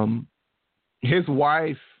 His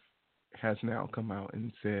wife has now come out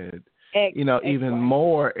and said, even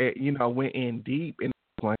more, went in deep and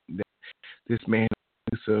explained that this man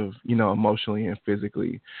is abusive, emotionally and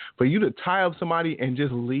physically. For you to tie up somebody and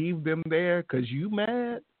just leave them there because you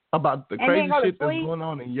mad about the crazy shit that's going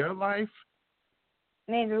on in your life.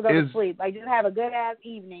 And then just go to sleep. Like, just have a good-ass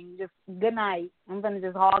evening. Just good night. I'm going to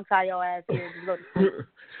just hog-tie your ass here and just go to sleep.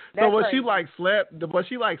 So was she, was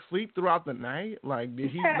she, sleep throughout the night? Like, did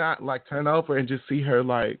he not, turn over and just see her,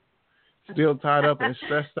 still tied up and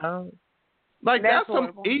stressed out? Like, that's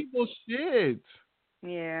some evil shit.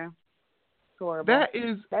 Yeah. It's horrible.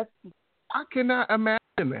 I cannot imagine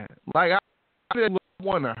that. Like, I didn't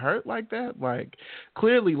want to hurt like that. Like,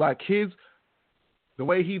 clearly, the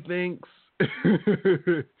way he thinks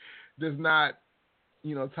does not,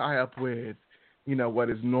 tie up with, what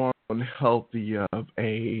is normal and healthy of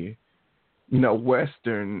a,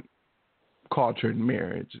 Western cultured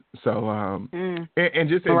marriage. So, and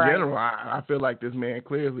just in general, I feel like this man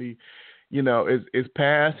clearly, is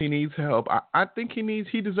past. He needs help. I think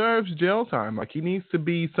he deserves jail time. Like, he needs to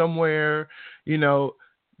be somewhere,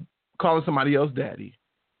 calling somebody else daddy.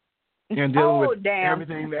 And dealing with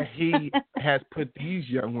everything that he has put these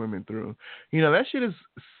young women through. That shit is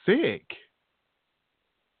sick.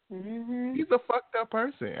 Mm-hmm. He's a fucked up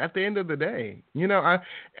person at the end of the day. You know, I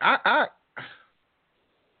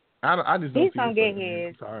just don't He's see gonna it get for him.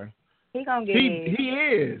 his. I'm sorry. He gonna get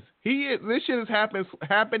his. He is. This shit is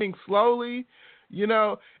happening slowly, you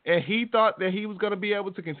know, and he thought that he was going to be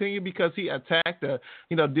able to continue because he attacked a,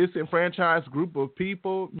 you know, disenfranchised group of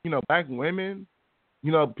people, you know, black women,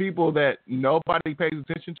 you know, people that nobody pays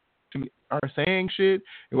attention to are saying shit.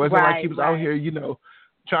 It wasn't like he was out here, you know,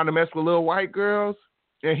 trying to mess with little white girls.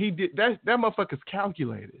 And he did that. That motherfucker's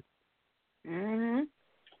calculated. Mhm.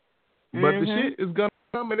 But the shit is gonna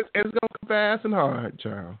come, and it's gonna come fast and hard,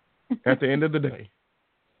 child. At the end of the day.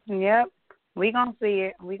 Yep, we gonna see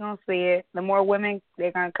it. We gonna see it. The more women,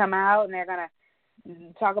 they're gonna come out and they're gonna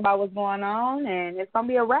talk about what's going on, and it's gonna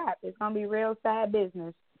be a wrap. It's gonna be real sad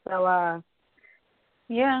business. So,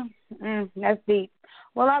 yeah, that's deep.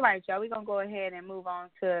 Well, all right, y'all. We're gonna go ahead and move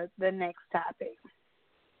on to the next topic.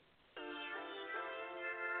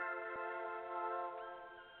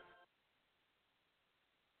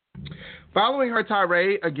 Following her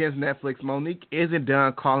tirade against Netflix, Monique isn't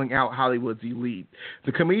done calling out Hollywood's elite.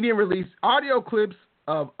 The comedian released audio clips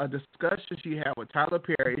of a discussion she had with Tyler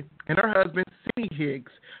Perry and her husband, Sidney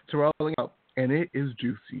Hicks, to Rolling Up, and it is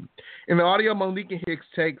juicy. In the audio, Monique and Hicks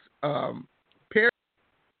takes Perry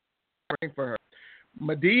for her.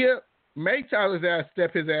 Madea, make Tyler's ass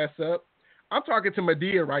step his ass up. I'm talking to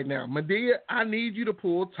Madea right now. Madea, I need you to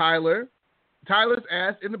pull Tyler's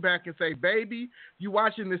ass in the back and say, baby, you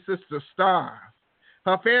watching this sister starve.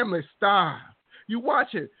 Her family starve. You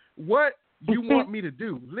watching what you want me to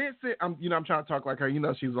do. Listen, I'm trying to talk like her. You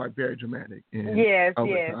know, she's like very dramatic. Yes.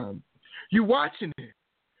 You watching it.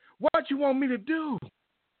 What you want me to do?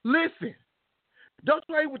 Listen. Don't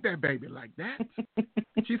play with that baby like that.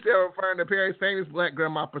 She said, referring to Perry's famous black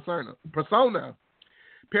grandma persona.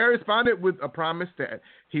 Perry responded with a promise that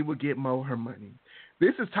he would get Mo her money.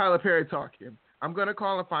 This is Tyler Perry talking. I'm going to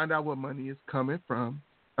call and find out what money is coming from.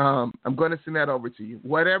 I'm going to send that over to you.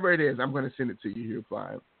 Whatever it is, I'm going to send it to you. He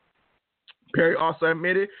replied. Perry also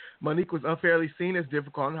admitted Monique was unfairly seen as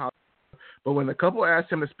difficult in Hollywood, but when the couple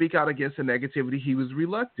asked him to speak out against the negativity, he was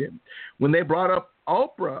reluctant. When they brought up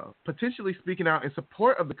Oprah potentially speaking out in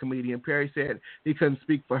support of the comedian, Perry said he couldn't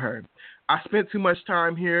speak for her. I spent too much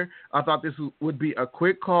time here. I thought this would be a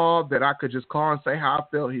quick call that I could just call and say how I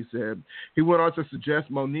felt, he said. He went on to suggest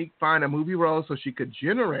Monique find a movie role so she could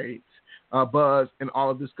generate buzz and all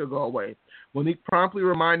of this could go away. Monique promptly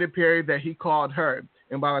reminded Perry that he called her,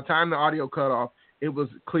 and by the time the audio cut off, it was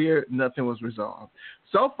clear nothing was resolved.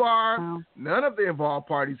 So far, none of the involved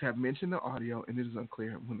parties have mentioned the audio, and it is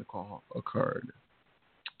unclear when the call occurred.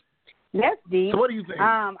 That's deep. So what do you think?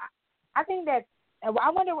 I think that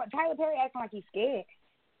I wonder what Tyler Perry acting like he's scared.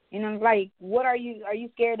 You know, like, what are you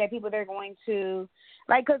scared that people they're going to,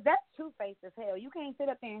 like, because that's two-faced as hell. You can't sit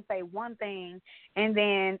up there and say one thing, and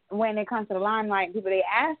then when it comes to the limelight, people they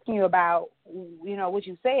asking you about, you know, what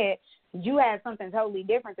you said, you have something totally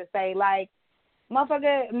different to say. Like,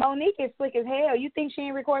 motherfucker, Monique is slick as hell. You think she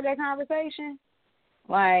didn't record that conversation?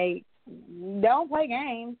 Like, don't play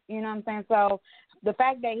games. You know what I'm saying? So the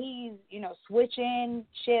fact that he's, you know, switching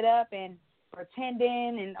shit up and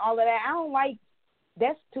pretending and all of that, I don't like.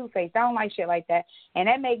 That's two-faced. I don't like shit like that. And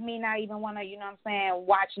that make me not even want to, you know what I'm saying,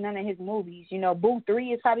 watch none of his movies. You know, Boo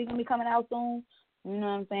 3 is probably going to be coming out soon. You know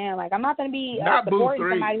what I'm saying? Like, I'm not going to be supporting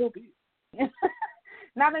somebody who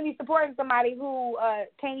not going to be supporting somebody who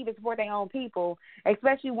can't even support their own people,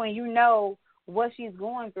 especially when you know what she's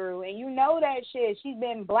going through. And you know that shit. She's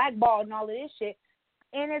been blackballed and all of this shit.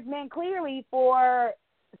 And it's been clearly for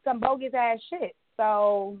some bogus-ass shit.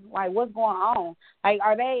 So, like, what's going on? Like,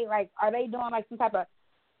 are they doing, like, some type of,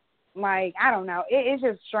 like, I don't know. It's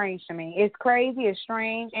just strange to me. It's crazy. It's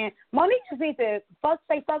strange. And Monique just needs to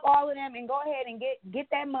say fuck all of them and go ahead and get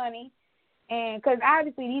that money. And because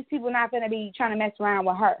obviously these people are not going to be trying to mess around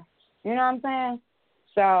with her. You know what I'm saying?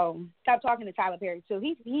 So, stop talking to Tyler Perry, too.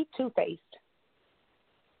 He's two-faced.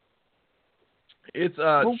 It's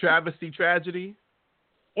a travesty tragedy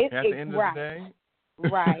at the end of the day.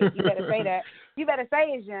 Right. You better say that. You better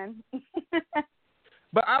say it, Jen.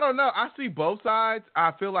 But I don't know. I see both sides.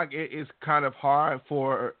 I feel like it is kind of hard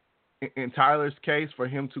for, in Tyler's case, for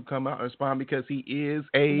him to come out and respond because he is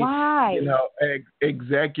a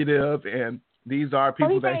executive, and these are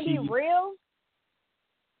people that he. Be real?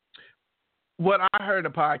 What I heard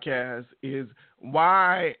in the podcast is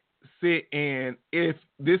why sit in if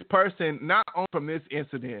this person, not only from this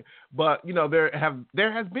incident, but you know there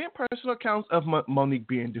has been personal accounts of Monique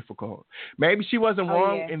being difficult. Maybe she wasn't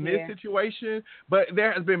wrong in this situation, but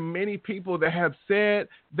there has been many people that have said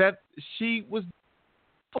that she was,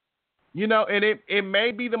 you know, and it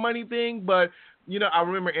may be the money thing, but I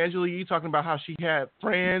remember Angela Yee talking about how she had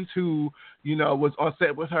friends who, was on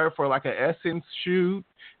set with her for like an Essence shoot,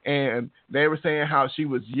 and they were saying how she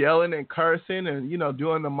was yelling and cursing and,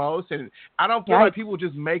 doing the most. And I don't feel like people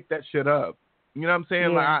just make that shit up. You know what I'm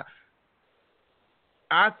saying? Yeah. Like,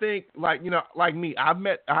 I think, like, like me, I've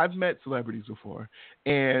met celebrities before,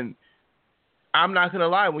 and I'm not gonna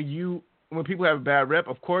lie, when people have a bad rep,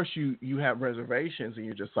 of course you have reservations and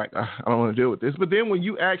you're just like, I don't want to deal with this. But then when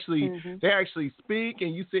you actually they actually speak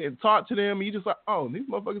and you sit and talk to them, and you just like, oh, these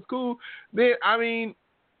motherfuckers cool. Then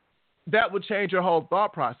that would change your whole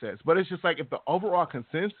thought process. But it's just like, if the overall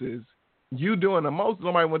consensus, you doing the most,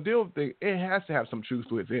 nobody will deal with it. It has to have some truth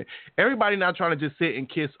to it. Everybody not trying to just sit and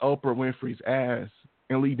kiss Oprah Winfrey's ass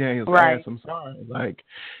and Lee Daniels' ass. I'm sorry. Like,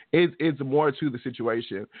 it's more to the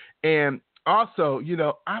situation. And also,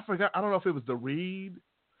 I forgot, I don't know if it was The Read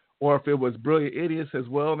or if it was Brilliant Idiots as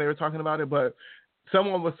well, and they were talking about it, but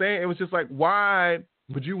someone was saying, it was just like, why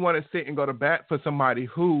would you want to sit and go to bat for somebody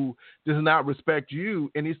who does not respect you?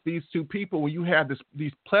 And it's these two people, when you have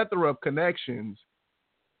these plethora of connections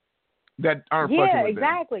that aren't fucking with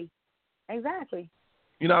them. Exactly.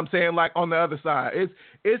 You know what I'm saying? Like, on the other side,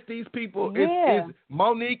 it's these people. It's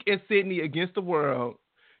Monique and Sydney against the world.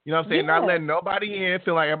 You know what I'm saying? Not letting nobody in,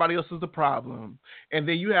 feel like everybody else is the problem. And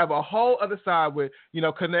then you have a whole other side with,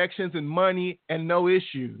 connections and money and no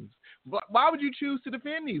issues. Why would you choose to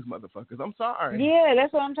defend these motherfuckers? I'm sorry. Yeah,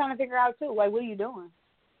 that's what I'm trying to figure out, too. Like, what are you doing?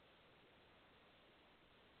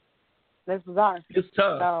 That's bizarre. It's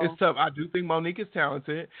tough. It's tough. I do think Monique is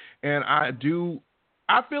talented, and I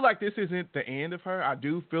feel like this isn't the end of her. I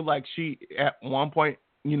do feel like she, at one point,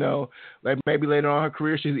 like maybe later on in her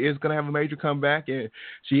career, she is going to have a major comeback and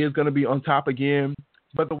she is going to be on top again.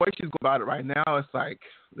 But the way she's going about it right now, it's like,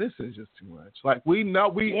 this is just too much. Like, we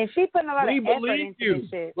know she's putting a lot of effort into you. This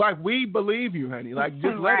shit. Like, we believe you, honey. Like,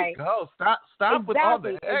 just let it go. Stop with all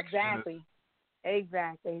the extras.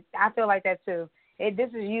 Exactly. I feel like that too.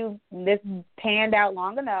 This panned out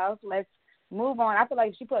long enough. Let's move on. I feel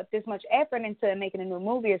like if she put this much effort into making a new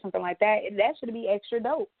movie or something like that, that should be extra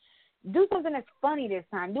dope. Do something that's funny this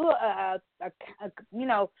time. Do a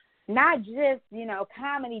not just,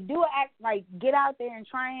 comedy. Do act, like, get out there and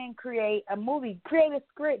try and create a movie. Create a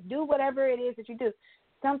script. Do whatever it is that you do.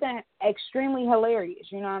 Something extremely hilarious,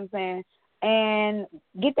 you know what I'm saying? And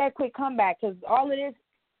get that quick comeback, because all of this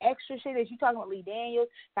extra shit that you talking about, Lee Daniels,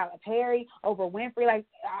 Tyler Perry, Oprah Winfrey, like,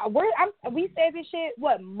 we said this shit,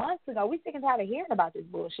 months ago. We sick and tired of hearing about this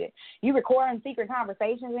bullshit. You recording secret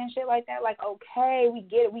conversations and shit like that. Like, okay, we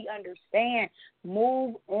get it. We understand.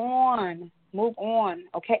 Move on.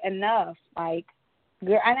 Okay, enough. Like,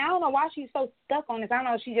 girl, and I don't know why she's so stuck on this. I don't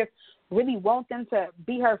know if she just really wants them to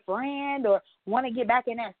be her friend or want to get back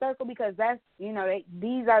in that circle, because that's,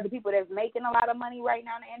 these are the people that's making a lot of money right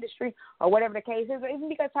now in the industry, or whatever the case is. Or even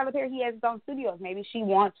because Tyler Perry, he has his own studios. Maybe she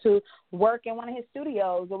wants to work in one of his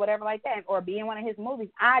studios or whatever like that, or be in one of his movies.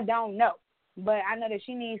 I don't know. But I know that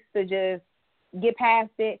she needs to just get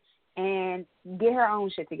past it and get her own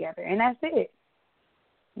shit together. And that's it.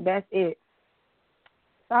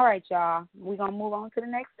 All right, y'all. We're going to move on to the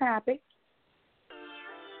next topic.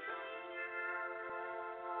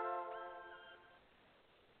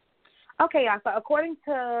 Okay, y'all. So according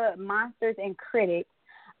to Monsters and Critics,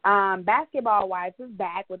 Basketball Wives is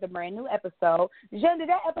back with a brand new episode. Jen, did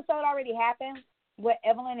that episode already happen with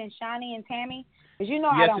Evelyn and Shani and Tammy? Because yes,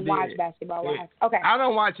 I don't watch Basketball Wives. Okay. I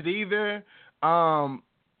don't watch it either.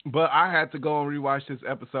 But I had to go and rewatch this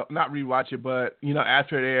episode. Not rewatch it, but,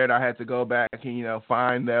 after it aired, I had to go back and,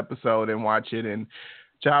 find the episode and watch it. And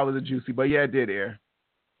child was a juicy. But, yeah, it did air.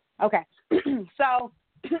 Okay. So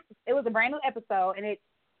it was a brand new episode, and it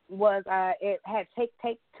had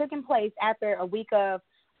taken place after a week of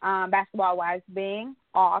Basketball Wives being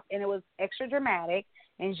off, and it was extra dramatic.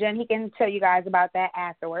 And Jen, he can tell you guys about that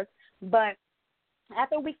afterwards. But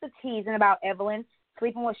after weeks of teasing about Evelyn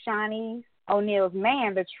sleeping with Shani O'Neal's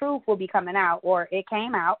man, the truth will be coming out, or it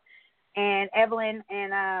came out. And Evelyn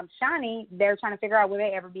and Shani, they're trying to figure out will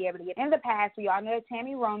they ever be able to get. In the past, we all know that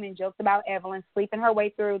Tammy Roman joked about Evelyn sleeping her way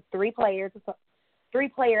through three-player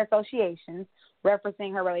associations,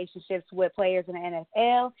 referencing her relationships with players in the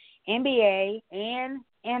NFL, NBA, and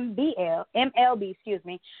MLB.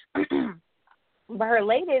 But her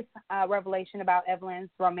latest revelation about Evelyn's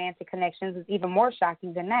romantic connections is even more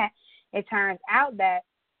shocking than that. It turns out that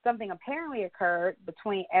something apparently occurred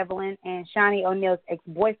between Evelyn and Shani O'Neal's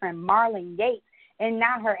ex-boyfriend, Marlon Yates, and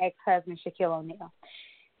not her ex-husband, Shaquille O'Neal.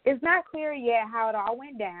 It's not clear yet how it all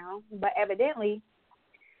went down, but evidently,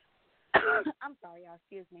 I'm sorry, y'all,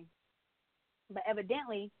 excuse me. But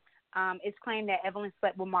evidently, it's claimed that Evelyn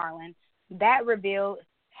slept with Marlon. That revealed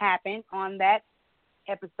happened on that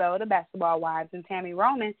episode of Basketball Wives, and Tammy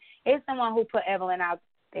Roman is someone who put Evelyn out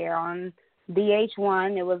there on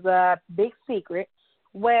VH1. It was a big secret.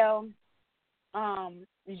 Well,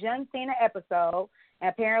 Jean seen an episode, and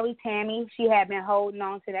apparently Tammy, she had been holding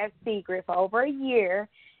on to that secret for over a year,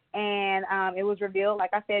 and it was revealed, like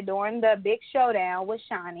I said, during the big showdown with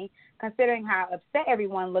Shani. Considering how upset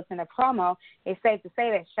everyone looked in the promo, it's safe to say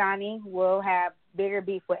that Shani will have bigger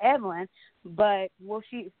beef with Evelyn, but will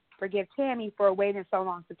she forgive Tammy for waiting so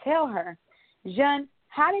long to tell her? Jean,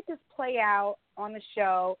 how did this play out on the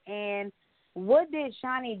show, and what did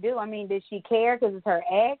Shani do? I mean, did she care because it's her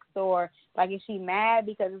ex, or like is she mad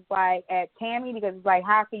because it's like at Tammy, because it's like,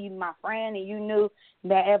 how can you be my friend and you knew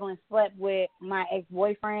that Evelyn slept with my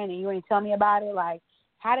ex-boyfriend and you didn't tell me about it? Like,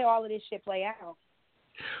 how did all of this shit play out?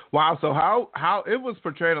 Wow, so how it was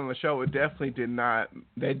portrayed on the show, it definitely did not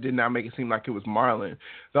make it seem like it was Marlon.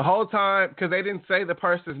 The whole time, because they didn't say the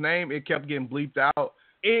person's name, it kept getting bleeped out.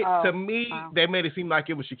 To me, they made it seem like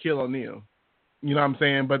it was Shaquille O'Neal. You know what I'm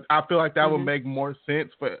saying? But I feel like that would make more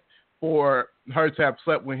sense for her to have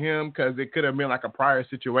slept with him, because it could have been like a prior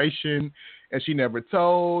situation and she never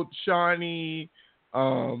told Shani.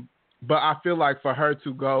 But I feel like for her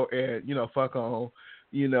to go and, fuck on,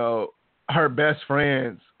 her best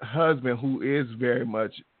friend's husband, who is very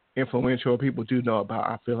much influential, people do know about,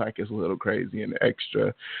 I feel like it's a little crazy and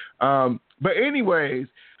extra. But anyways,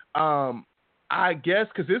 I guess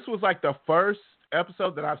because this was like the first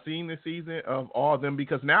episode that I've seen this season of all of them,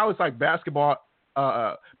 because now it's like Basketball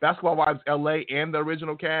Wives LA and the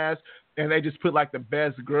original cast, and they just put like the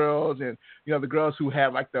best girls and the girls who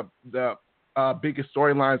have like the biggest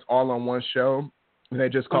storylines all on one show, and they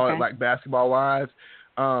just call it like Basketball Wives.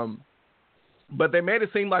 But they made it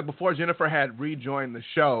seem like before Jennifer had rejoined the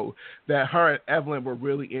show that her and Evelyn were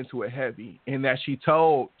really into it heavy, and that she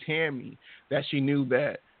told Tammy that she knew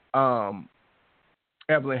that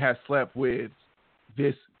Evelyn had slept with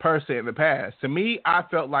this person in the past. To me, I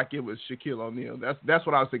felt like it was Shaquille O'Neal. That's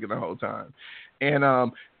what I was thinking the whole time. And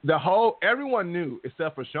everyone knew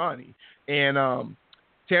except for Shani. And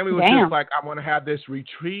Tammy was just like, I want to have this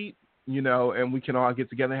retreat, and we can all get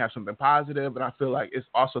together and have something positive. And I feel like it's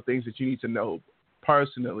also things that you need to know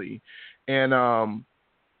personally. And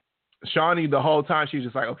Shani, the whole time, she was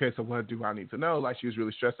just like, okay, so what do I need to know? Like, she was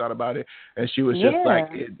really stressed out about it. And she was just like,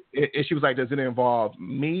 she was like, does it involve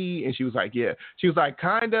me? And she was like, yeah. She was like,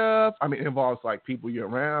 kind of. I mean, it involves like people you're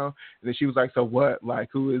around. And then she was like, so what? Like,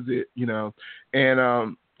 who is it?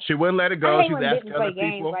 And she wouldn't let it go. She was asking other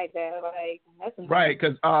people. Like that. Like, that's right,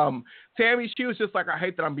 because Tammy, she was just like, I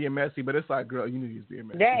hate that I'm being messy, but it's like, girl, you knew you was being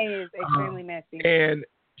messy. That is extremely messy. And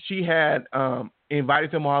she had invited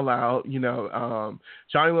them all out.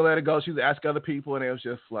 Shani would let it go. She was asking other people, and it was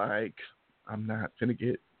just like, I'm not gonna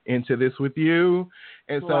get into this with you.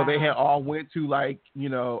 And so they had all went to like,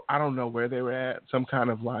 I don't know where they were at, some kind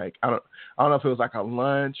of like, I don't know if it was like a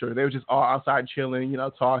lunch, or they were just all outside chilling,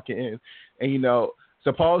 talking, and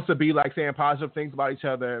supposed to be like saying positive things about each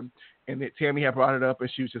other. And that Tammy had brought it up, and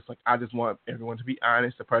she was just like, I just want everyone to be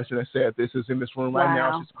honest. The person that said this is in this room right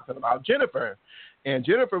now. She's talking about Jennifer. And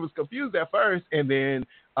Jennifer was confused at first, and then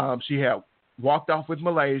she had walked off with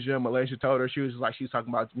Malaysia. Malaysia told her, she was like, she's talking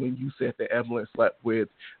about when you said that Evelyn slept with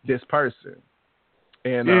this person.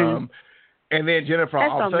 And and then Jennifer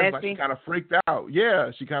all of a sudden, like, she kind of freaked out.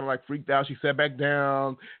 Yeah, she kind of like freaked out. She sat back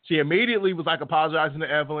down. She immediately was like apologizing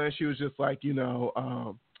to Evelyn. She was just like,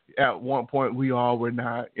 at one point we all were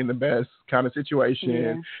not in the best kind of situation.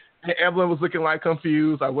 Yeah. And Evelyn was looking like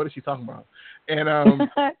confused, like, what is she talking about? And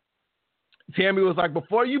Tammy was like,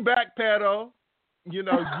 before you backpedal, you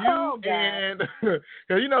and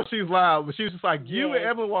because she's loud, but she was just like, you and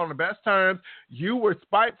Evelyn were on the best terms. You were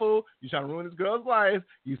spiteful. You trying to ruin this girl's life.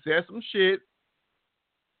 You said some shit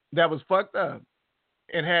that was fucked up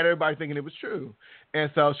and had everybody thinking it was true.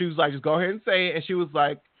 And so she was like, just go ahead and say it. And she was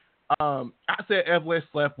like, I said Evelyn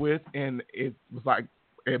slept with, and it was like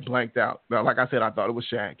it blanked out. Like I said, I thought it was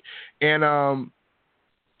Shaq. And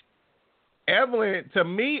Evelyn, to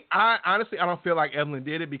me, I don't feel like Evelyn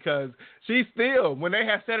did it, because she still, when they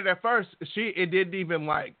had said it at first, it didn't even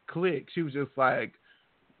like click. She was just like,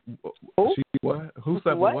 what? Who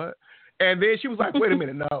slept with what? And then she was like, wait a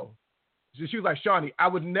minute, no. She was like, Shani, I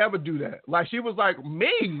would never do that. Like, she was like,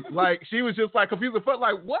 me. Like, she was just like confused and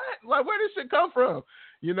like, what? Like, where did this shit come from?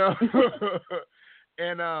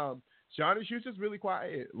 And Shani, she was just really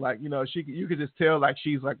quiet. Like, you could just tell, like,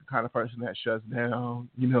 she's like the kind of person that shuts down.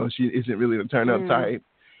 She isn't really the turn up type.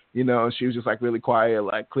 She was just like really quiet.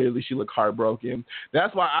 Like, clearly she looked heartbroken.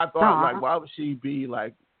 That's why I thought, like, why would she be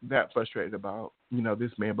like that frustrated about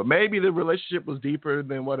this man. But maybe the relationship was deeper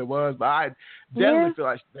than what it was. But I definitely feel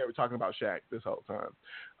like they were talking about Shaq this whole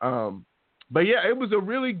time. But yeah, it was a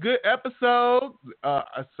really good episode.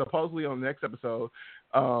 Supposedly on the next episode,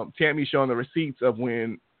 Tammy's showing the receipts of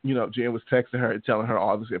when, Jen was texting her and telling her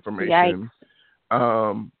all this information.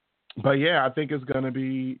 But yeah, I think it's going to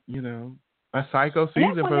be, a psycho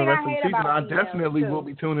season for the rest of the season. I definitely will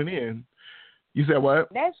be tuning in. You said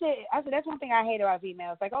what? That shit, I said, that's one thing I hate about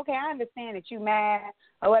females. Like, okay, I understand that you mad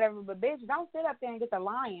or whatever, but bitch, don't sit up there and get the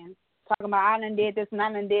lying, talking about I done did this and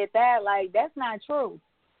I done did that. Like, that's not true.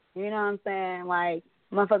 You know what I'm saying? Like,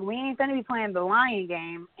 motherfucker, we ain't gonna be playing the lying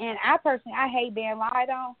game. And I personally, I hate being lied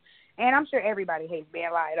on, and I'm sure everybody hates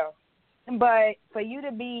being lied on. But for you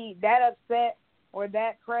to be that upset or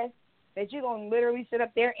that pressed that you're gonna literally sit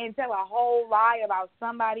up there and tell a whole lie about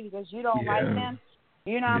somebody because you don't like them,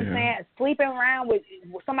 you know what I'm saying? Sleeping around with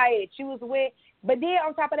somebody that you was with. But then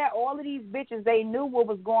on top of that, all of these bitches, they knew what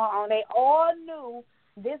was going on. They all knew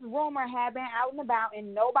this rumor had been out and about,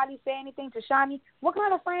 and nobody said anything to Shani. What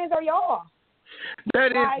kind of friends are y'all? That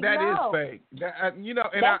is fake. That,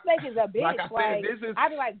 that fake is a bitch. Like I said, this is. I'd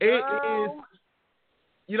be like, girl.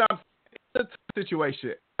 It is. It's a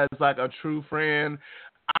situation as like a true friend.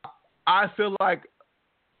 I feel like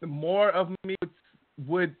more of me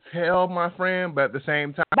would tell my friend, but at the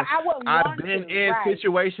same time, but I've been in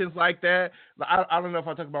situations like that. I don't know if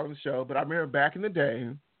I talked about it on the show, but I remember back in the day,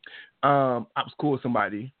 I was cool with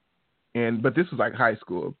somebody, but this was like high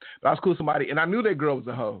school. But I was cool with somebody, and I knew that girl was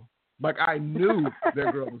a hoe. Like, I knew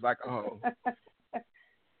that girl was like a hoe.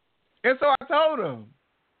 And so I told him,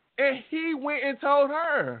 and he went and told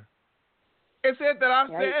her, and said that I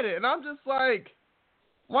said it, and I'm just like,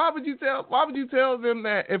 why would you tell them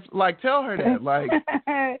that? If tell her that, like,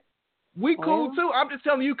 we cool too. I'm just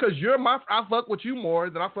telling you because I fuck with you more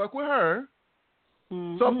than I fuck with her.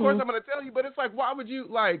 Mm-hmm. So of course I'm gonna tell you, but it's like, why would you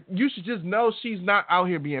you should just know she's not out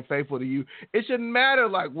here being faithful to you. It shouldn't matter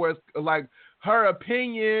where her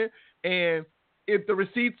opinion and if the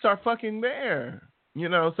receipts are fucking there,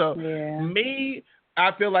 So me,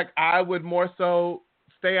 I feel like I would more so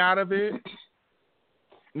stay out of it.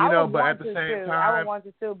 But at the same time, I would want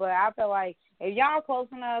to too. But I feel like if y'all close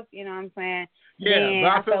enough, you know what I'm saying? Yeah, but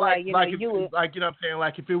I feel like you know what I'm saying,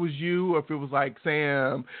 like if it was you or if it was like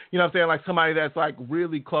Sam, you know what I'm saying, like somebody that's like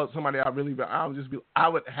really close, somebody I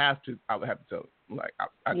would have to tell them. Like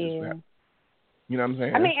I just have. You know what I'm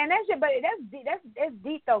saying? I mean, and that's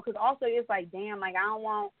deep though, because also it's like, damn, like I don't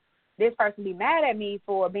want this person be mad at me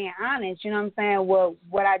for being honest, you know what I'm saying, well,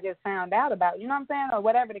 what I just found out about, you know what I'm saying, or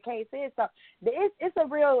whatever the case is. So it's a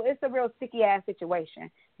real sticky ass situation,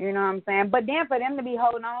 you know what I'm saying. But then for them to be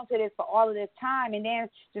holding on to this for all of this time and then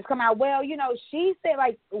just come out, well, she said,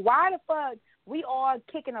 like, why the fuck we all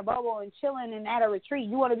kicking a bubble and chilling and at a retreat,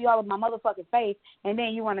 you want to be all of my motherfucking face, and then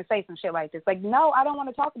you want to say some shit like this. Like, no, I don't want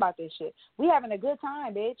to talk about this shit. We having a good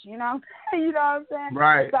time, bitch. You know what I'm saying?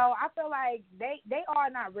 Right. So I feel like they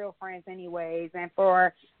are not real friends anyways. And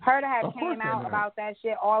for her to have came out about that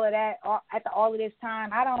shit, all of that, after all of this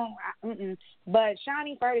time, But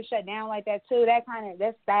Shani for her to shut down like that too, that's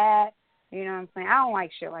sad. You know what I'm saying? I don't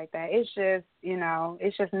like shit like that. It's just,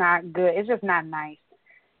 it's just not good. It's just not nice.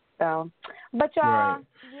 So, but y'all,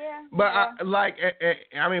 But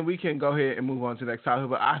I mean, we can go ahead and move on to the next topic.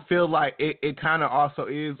 But I feel like it kind of also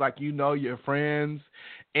is like your friends,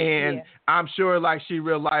 and I'm sure like she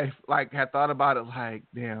real life had thought about it like,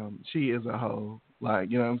 damn, she is a hoe.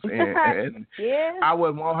 Like, you know what I'm saying? And I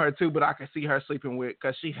wouldn't want her to, but I could see her sleeping with,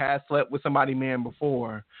 because she has slept with somebody man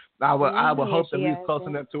before. I would hope that we was close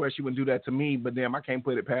enough to where she wouldn't do that to me, but damn, I can't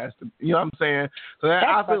put it past her. You know what I'm saying? So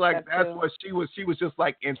I feel like that's what she was. She was just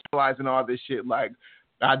like internalizing all this shit. Like,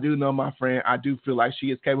 I do know my friend. I do feel like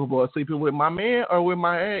she is capable of sleeping with my man or with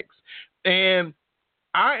my ex. And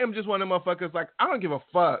I am just one of them motherfuckers, like, I don't give a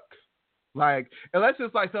fuck. Like, unless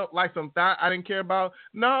it's like some thought I didn't care about.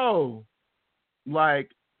 No.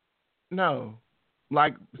 Like, no.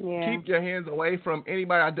 Like, keep your hands away from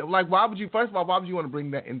anybody. Like, first of all, why would you want to bring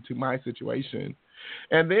that into my situation?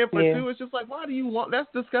 And then for two, it's just like, why do you want, that's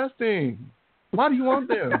disgusting. Why do you want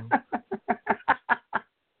them?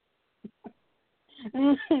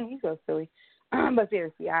 You're so silly. But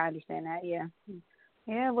seriously, I understand that,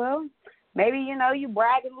 Yeah, well, maybe, you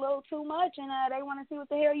bragging a little too much and they want to see what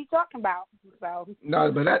the hell you talking about. So. No,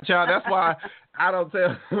 but that child, that's why I don't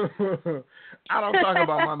talk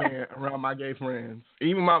about my man around my gay friends.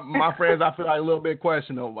 Even my friends, I feel like a little bit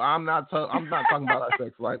questionable. I'm not talking about our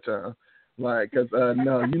sex life, child. Like, because,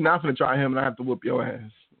 no, you're not going to try him and I have to whoop your ass.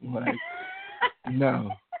 Like,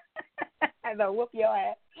 no. They'll whoop your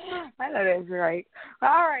ass. I know that's right.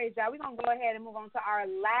 All right, y'all. We're going to go ahead and move on to our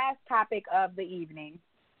last topic of the evening.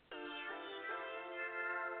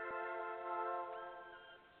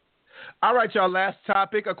 All right, y'all. Last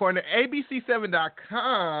topic. According to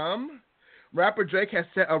ABC7.com, rapper Drake has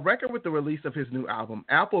set a record with the release of his new album.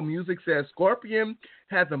 Apple Music says Scorpion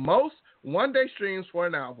had the most one-day streams for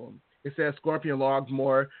an album. It says Scorpion logged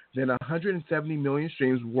more than 170 million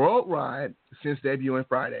streams worldwide since debuting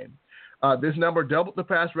Friday. This number doubled the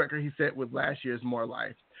past record he set with last year's More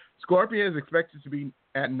Life. Scorpion is expected to be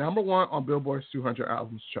at number 1 on Billboard's 200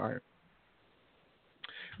 albums chart.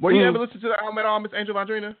 Were you ever listening to the album at all, Miss Angel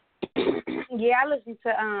Vondrina? Yeah, I listened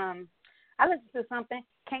to something.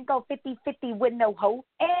 Can't go 50-50 with no hope.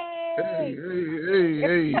 Hey.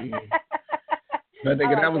 That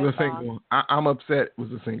nigga, that was a single. I'm upset it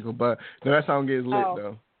was a single, but no, that song gets lit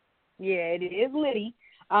though. Yeah, it is litty.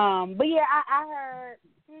 But yeah, I heard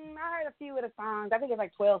a few of the songs. I think it's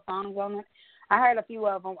like 12 songs on it. I heard a few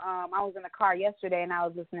of them. I was in the car yesterday and I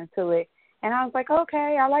was listening to it, and I was like,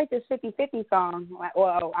 okay, I like this 50-50 song.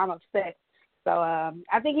 Well, I'm upset. So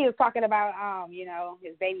I think he was talking about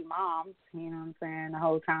his baby moms, you know what I'm saying, the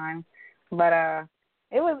whole time. But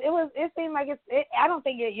it seemed like I don't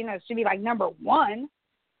think it should be like number 1,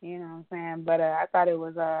 you know what I'm saying. But I thought it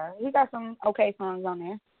was he got some okay songs on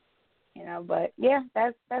there, but yeah,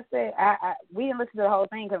 that's it. We didn't listen to the whole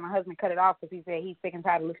thing because my husband cut it off because he said he's sick and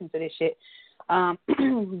tired of listening to this shit. But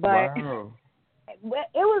wow.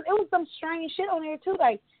 It was some strange shit on there too,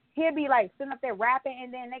 like. He'd be, like, sitting up there rapping,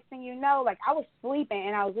 and then next thing you know, like, I was sleeping,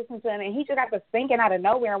 and I was listening to him, and he just got to singing out of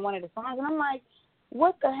nowhere in one of the songs, and I'm like,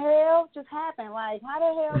 what the hell just happened? Like, how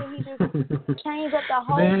the hell did he just change up the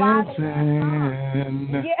whole vibe of that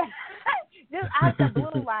song? Yeah, just out the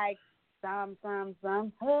blue, like,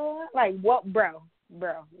 like, what, bro,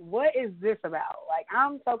 what is this about? Like,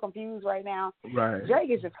 I'm so confused right now. Right. Drake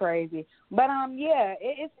is just crazy. But, yeah,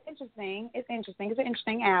 it's interesting. It's interesting. It's an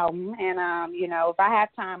interesting album. And, if I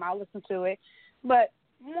have time, I'll listen to it. But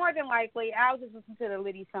more than likely, I'll just listen to the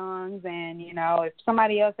Liddy songs. And, if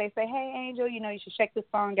somebody else, they say, hey, Angel, you should check this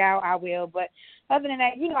song out, I will. But other than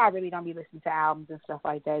that, I really don't be listening to albums and stuff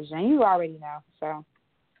like that, Jen. You already know. So,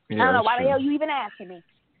 yeah, I don't know why the hell you even asking me.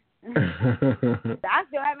 I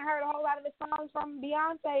still haven't heard a whole lot of the songs from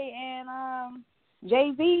Beyonce and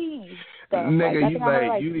Jay-Z stuff.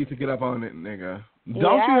 Nigga, you need to get up on it, nigga. Yeah,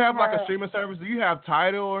 don't you have like a streaming service? Do you have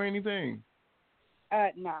Tidal or anything?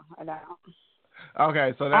 No, I don't.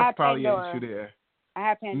 Okay, so that's probably an issue there. I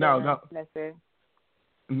have Pandora. No. That's it.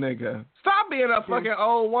 Nigga, stop being a fucking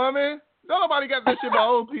old woman. Nobody got this shit but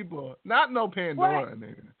old people. Not no Pandora, what?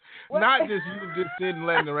 Nigga. What? Not just you just sitting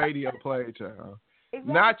letting the radio play, child.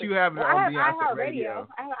 Exactly. Not you having it on I have Beyonce radio.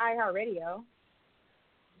 I have iHeartRadio.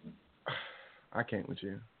 I can't with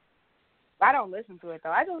you. I don't listen to it though.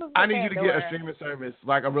 I need you to get a streaming service,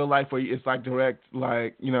 like a real life where it's like direct,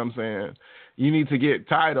 like, you know what I'm saying? You need to get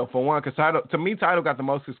Tidal for one, because Tidal got the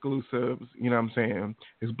most exclusives, you know what I'm saying?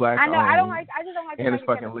 It's black owned. I just don't like and it's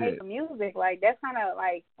fucking to lit. pay for music. Like, that's kind of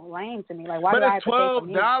like lame to me. Like, why but do I have it's to pay for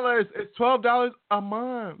music? $12. It's $12 a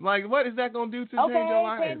month. Like, what is that gonna do to change your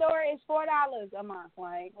life? Okay, Pandora is $4 a month.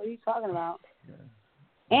 Like, what are you talking about? Yeah.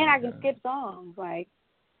 And I can skip songs. Like,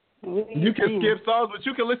 you can skip songs, but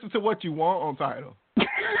you can listen to what you want on Tidal.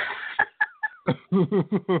 I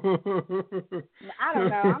don't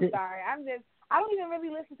know. I'm sorry. I don't even really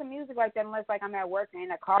listen to music like that unless like I'm at work and in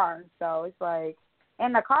the car. So it's like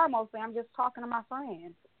in the car mostly I'm just talking to my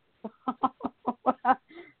friends.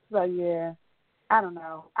 So yeah, I don't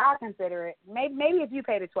know. I'll consider it. Maybe if you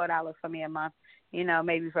paid the $12 for me a month,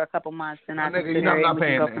 maybe for a couple months, and I consider I'm not it.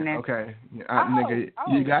 paying that. Okay, nigga,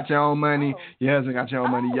 you got your own money. Your husband got your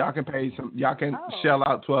own money. Y'all can pay some. Y'all can shell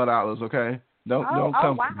out $12. Okay, don't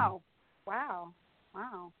come. Wow.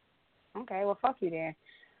 Okay, well, fuck you then.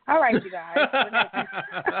 All right, you guys.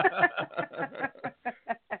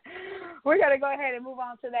 We're going to go ahead and move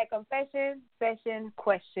on to that confession session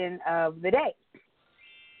question of the day.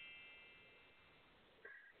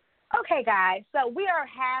 Okay, guys, so we're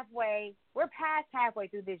past halfway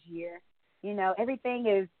through this year. Everything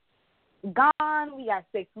is gone. We got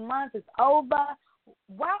 6 months. It's over.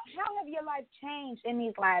 How have your life changed in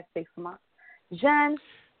these last 6 months? Jen,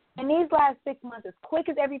 in these last 6 months, as quick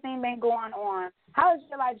as everything been going on, how has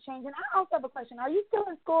your life changed? And I also have a question. Are you still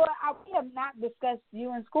in school? We have not discussed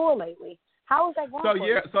you in school lately. How is that going for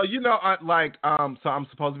you? So I'm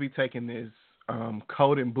supposed to be taking this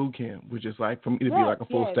coding boot camp, which is like for me to be like a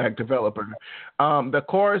full stack developer. The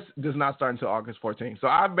course does not start until August 14th. So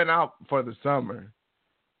I've been out for the summer.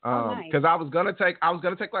 Because I was gonna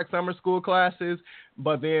take like summer school classes,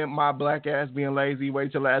 but then my black ass being lazy,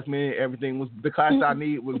 wait till last minute, everything was the class I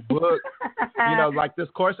need was booked. Like this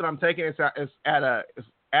course that I'm taking is at a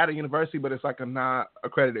university, but it's like a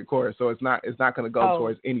non-accredited course, so it's not going to go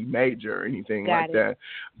towards any major or anything like that.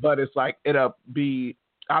 But it's like I'll be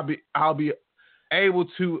able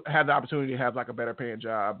to have the opportunity to have like a better paying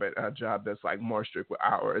job, but a job that's like more strict with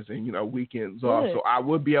hours and weekends off. So I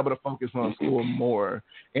would be able to focus on school more,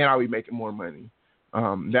 and I'll be making more money.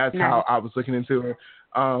 That's how I was looking into it.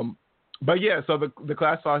 But yeah, so the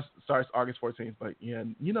class starts August 14th. But yeah,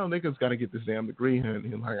 niggas got to get this damn degree,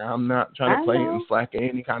 honey. Like I'm not trying to play it and slack in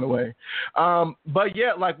any kind of way. But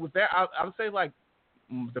yeah, like with that, I would say like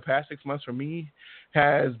the past 6 months for me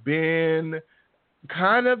has been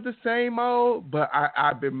kind of the same old, but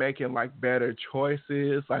I've been making like better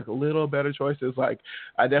choices, like a little better choices. Like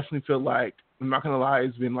I definitely feel like, I'm not gonna lie,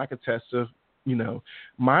 it's been like a test of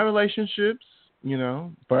my relationships,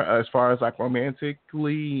 but as far as like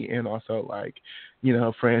romantically and also like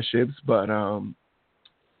friendships, but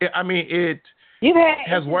it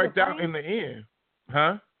has worked out in the end,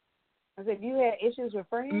 huh? I said, you had issues with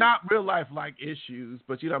friends? Not real life like issues,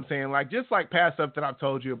 but you know what I'm saying? Like just like past stuff that I've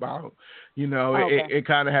told you about, it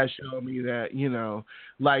kind of has shown me that,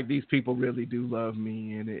 like these people really do love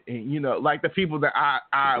me and like the people that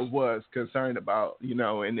I was concerned about,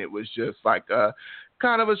 and it was just like a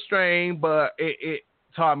kind of a strain, but it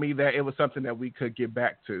taught me that it was something that we could get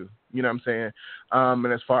back to, you know what I'm saying?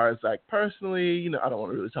 And as far as like personally, I don't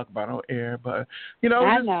want to really talk about it on air, but, it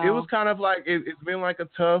was kind of like, it's been like a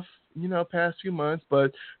tough, past few months,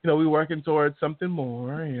 but we're working towards something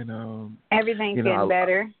more, and everything's getting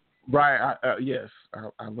better. Right. Yes,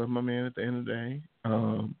 I love my man at the end of the day.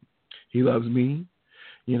 He loves me.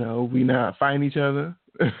 We not fighting each other.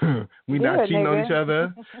 We not cheating on each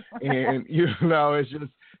other, and it's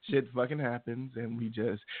just shit fucking happens, and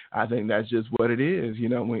I think that's just what it is.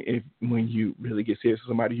 When you really get serious with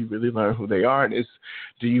somebody, you really learn who they are, and it's,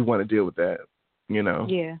 do you want to deal with that? Yeah.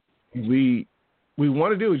 We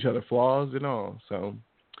want to deal with each other, flaws and all. So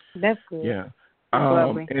that's good. Yeah.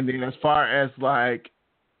 And then as far as like,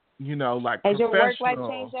 like has professional. your work life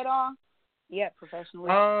changed at all? Yeah,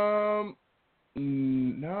 professionally.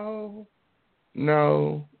 No.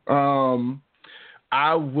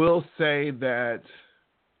 I will say that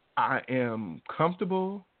I am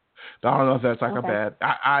comfortable. I don't know if that's like a bad.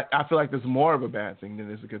 I feel like there's more of a bad thing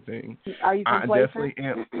than it's a good thing. Are you complacent? I definitely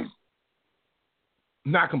am.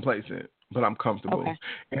 Not complacent, but I'm comfortable. Okay.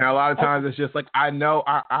 And a lot of times it's just like I know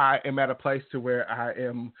I am at a place to where I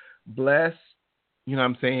am blessed, you know what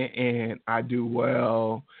I'm saying, and I do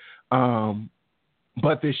well.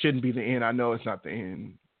 But this shouldn't be the end. I know it's not the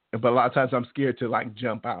end. But a lot of times I'm scared to like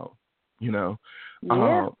jump out, Yeah.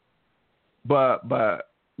 But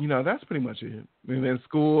that's pretty much it. And in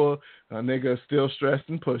school, a nigga still stressed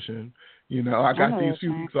and pushing. I got these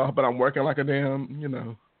few weeks off, but I'm working like a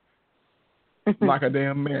damn, like a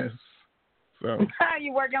damn mess. So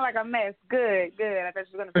you working like a mess. Good. I thought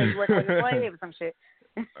you were gonna say you working like a slave or some shit.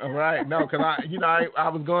 All right, no, because I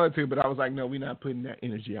was going to, but I was like, no, we're not putting that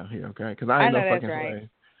energy out here, okay? Because I ain't no fucking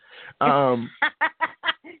slave.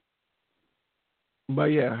 But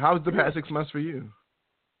yeah, how's the past 6 months for you?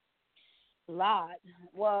 A lot.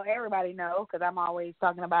 Well, everybody knows because I'm always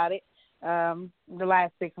talking about it. The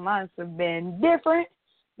last 6 months have been different.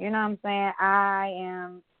 You know what I'm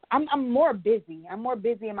saying? I'm more busy. I'm more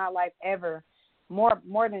busy in my life ever, more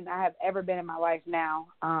than I have ever been in my life now.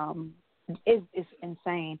 It's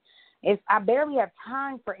insane. I barely have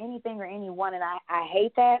time for anything or anyone, and I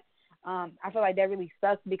hate that. I feel like that really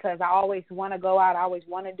sucks because I always want to go out. I always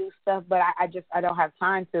want to do stuff, but I don't have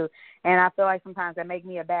time to. And I feel like sometimes that makes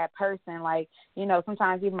me a bad person. Like,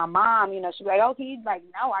 sometimes even my mom, she'll be like, oh, can you, like,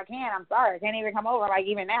 no, I can't. I'm sorry. I can't even come over. Like,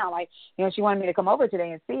 even now, like, she wanted me to come over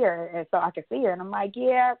today and see her and so I could see her. And I'm like,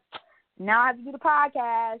 yeah, now I have to do the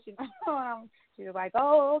podcast. She was like,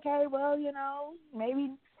 oh, okay, well,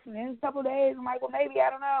 maybe in a couple of days. I'm like, well, maybe, I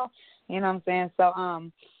don't know. You know what I'm saying? So,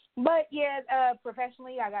 but yeah,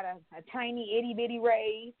 professionally, I got a tiny itty bitty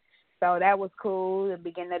raise, so that was cool. The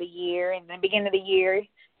beginning of the year, and the beginning of the year,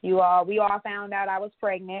 we all found out I was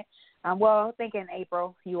pregnant. I think in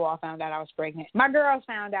April, you all found out I was pregnant. My girls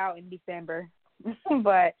found out in December,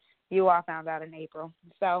 but you all found out in April.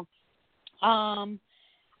 So, I'm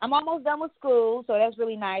almost done with school, so that's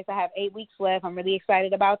really nice. I have 8 weeks left. I'm really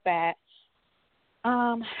excited about that.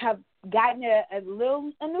 Have gotten a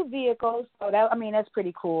new vehicle, so that's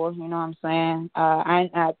pretty cool. You know what I'm saying?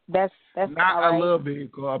 That's not all right. A little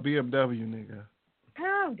vehicle, a BMW, nigga.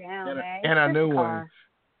 Calm down, man. And a new one.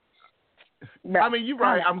 Right. I mean, you're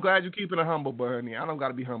right. I'm glad you're keeping it humble, but honey, I don't got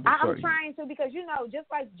to be humble. I'm trying to because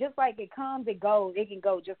just like it comes, it goes. It can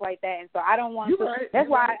go just like that, and so I don't want to. Right. That's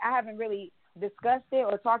why I haven't really discussed it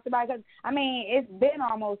or talked about it. Because I mean, it's been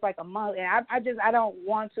almost like a month, and I don't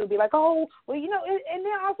want to be like, oh, well, and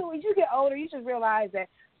then also as you get older, you just realize that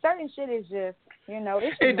certain shit is just,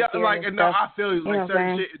 it's just I feel you. Like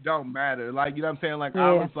certain shit, it don't matter. Like, you know what I'm saying? Like,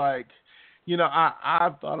 I was like,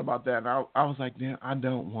 I've thought about that, and I was like, damn, I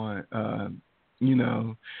don't want,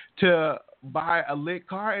 to buy a lit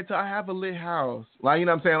car until I have a lit house. Like, you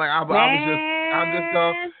know what I'm saying? Like, I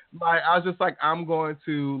was just like, I'm going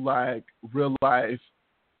to, like, real life,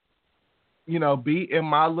 be in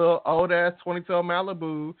my little old ass 2012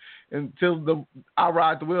 Malibu until I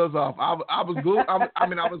ride the wheels off. I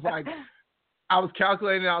was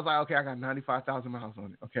calculating. I was like, okay, I got 95,000 miles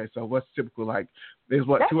on it. Okay, so what's typical? Like, there's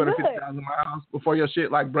 250,000 miles before your shit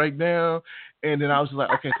like break down. And then I was just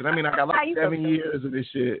like, okay, so that means I got like 7 years of this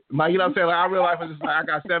shit. Like, you know what I'm saying? Like, I realized I was just like, I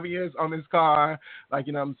got 7 years on this car. Like,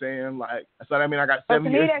 you know what I'm saying? Like, so that means I got 7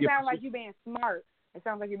 years. To me, that sounds like you being smart. It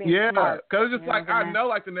sounds like you're being smart. Yeah, because it's just like, I know,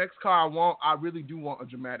 like, the next car I really do want a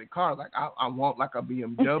dramatic car. Like, I want, like, a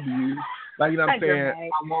BMW. Like, you know what I'm saying? I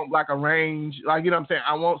want, like, a range. Like, you know what I'm saying?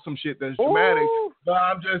 I want some shit that's dramatic. But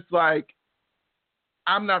I'm just, like,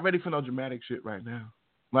 I'm not ready for no dramatic shit right now.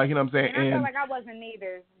 Like, you know what I'm saying? And I feel like I wasn't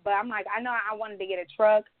either. But I'm like, I know I wanted to get a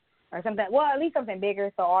truck or something. Well, at least something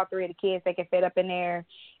bigger so all three of the kids, they can fit up in there.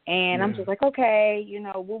 And I'm just like, okay,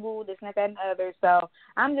 woo-woo, this, and that, and the other. So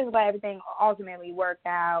I'm just glad everything ultimately worked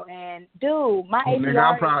out. And, dude, my APR is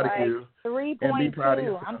like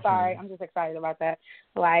 3.2. I'm sorry. I'm just excited about that.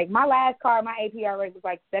 Like, my last car, my APR rate was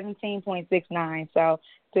like 17.69. So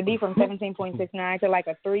to be from 17.69 to like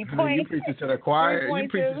a 3. You preaching to the choir. You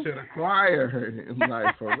preaching to the choir.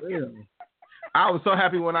 Like, for real. I was so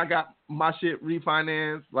happy when I got my shit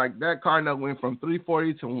refinanced. Like, that car note went from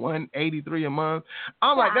 $340 to $183 a month.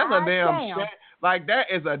 I'm like, that's a damn shame. Like, that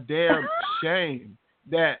is a damn shame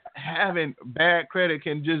that having bad credit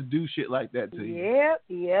can just do shit like that to you.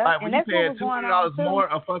 Yep. Like, when you paying $200 more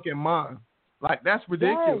a fucking month. Like, that's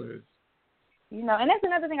ridiculous. Yes. And that's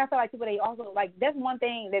another thing I feel like people, they also, like, that's one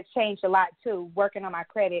thing that's changed a lot, too, working on my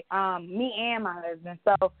credit, me and my husband.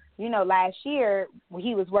 So, last year, when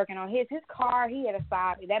he was working on his car, he had a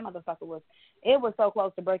stop. That motherfucker it was so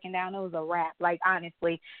close to breaking down. It was a wrap, like,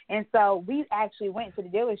 honestly. And so we actually went to the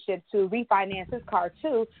dealership to refinance his car,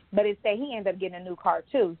 too, but instead he ended up getting a new car,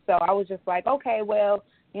 too. So I was just like, okay, well,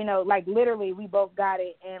 like, literally, we both got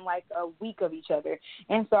it in, like, a week of each other.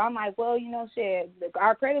 And so I'm like, well, shit,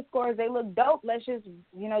 our credit scores, they look dope. Let's just,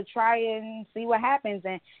 try and see what happens.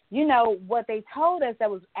 And, what they told us that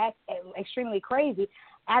was extremely crazy,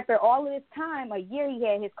 after all of this time, a year he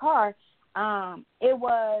had his car,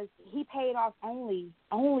 he paid off only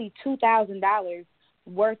 $2,000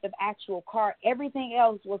 worth of actual car. Everything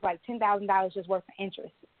else was like $10,000 just worth of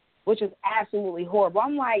interest, which is absolutely horrible.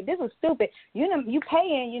 I'm like, this is stupid. You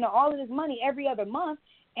paying, all of this money every other month,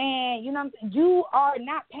 and, you are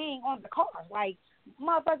not paying on the car. Like,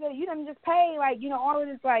 motherfucker, you done just pay, like, all of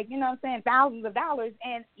this, like, thousands of dollars,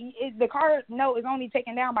 and the car note is only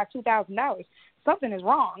taken down by $2,000. Something is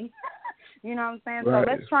wrong. You know what I'm saying? Right.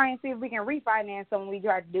 So let's try and see if we can refinance. So when we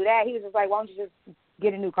tried to do that, he was just like, why don't you just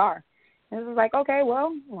get a new car? And it was like, okay,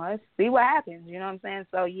 well, let's see what happens. You know what I'm saying?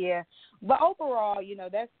 So, yeah. But overall,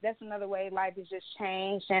 that's another way life has just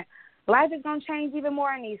changed. And life is going to change even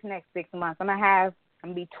more in these next 6 months. I'm going to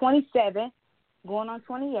be 27, going on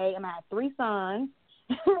 28. I'm going to have 3 sons,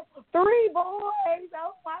 3 boys. Oh,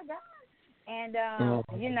 my God. And, I'm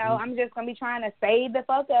just going to be trying to save the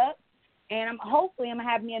fuck up. And hopefully I'm going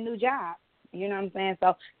to have me a new job. You know what I'm saying?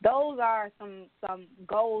 So those are some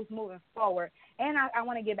goals moving forward. And I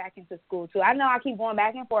want to get back into school, too. I know I keep going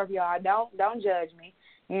back and forth, y'all. Don't judge me,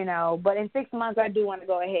 But in 6 months, I do want to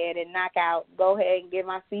go ahead and go ahead and get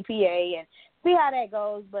my CPA and see how that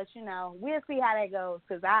goes. But, we'll see how that goes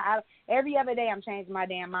because I every other day I'm changing my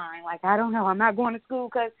damn mind. Like, I don't know. I'm not going to school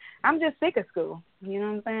because I'm just sick of school. You know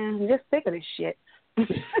what I'm saying? I'm just sick of this shit.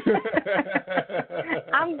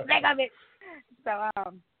 I'm sick of it. So,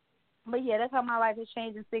 but yeah, that's how my life has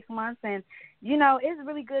changed in 6 months. And, it's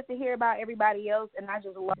really good to hear about everybody else. And I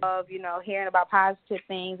just love, hearing about positive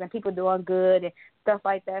things and people doing good and stuff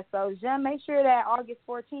like that. So, Jen, make sure that August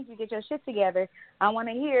 14th you get your shit together. I want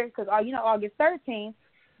to hear because, August 13th,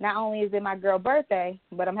 not only is it my girl's birthday,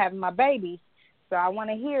 but I'm having my baby. So I want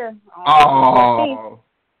to hear on August 14th.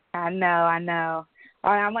 I know.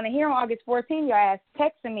 I want to hear on August 14th, your ass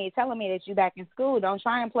texting me, telling me that you back in school. Don't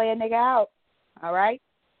try and play a nigga out, all right?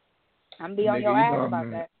 I'm going to be on your ass about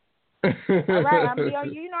that. All right, I'm be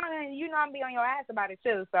on, you know I'm be on your ass about it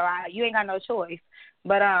too. So you ain't got no choice.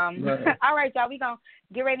 But right. All right, y'all, we gonna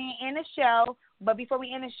get ready to end the show. But before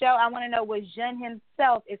we end the show, I want to know what Jun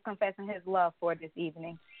himself is confessing his love for this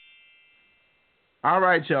evening. All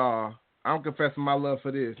right, y'all. I'm confessing my love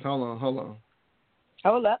for this. Hold on.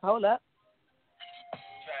 Hold up.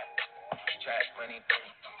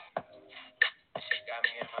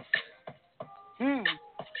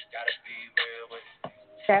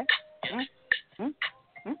 Okay.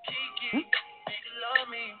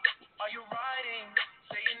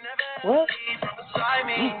 What?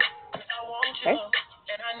 Okay.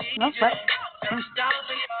 No, right.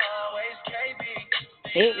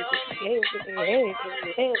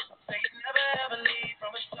 Hey.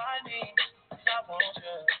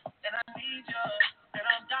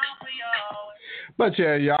 But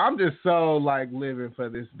yeah, y'all, I'm just so like living for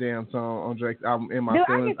this damn song on Drake's album In My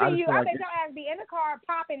Feelings. I can see you. I bet your ass be in the car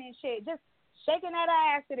popping and shit, just shaking that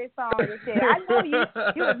ass to this song and shit. I know you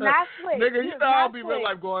was not slick. Nigga, you know I'll be real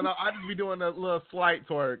life going on. I just be doing a little slight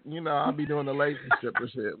twerk. You know, I'll be doing the lazy stripper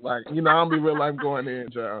shit. Like, you know, I'll be real life going in,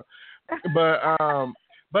 y'all.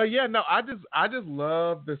 But yeah, no, I just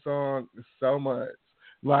love the song so much.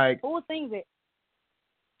 Like, who sings it?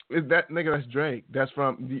 That nigga, that's Drake. That's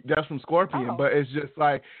from Scorpion. Oh. But it's just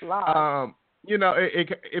like, Wow. you know,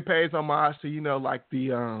 it pays homage to, you know, like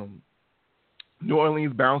the New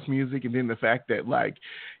Orleans bounce music, and then the fact that, like,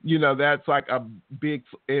 you know, that's like a big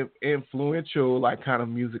influential like kind of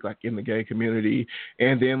music like in the gay community.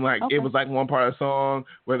 And then like It was like one part of the song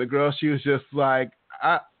where the girl, she was just like,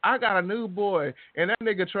 I got a new boy, and that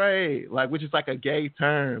nigga Trey, like, which is like a gay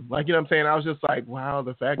term. Like, you know what I'm saying? I was just like, wow,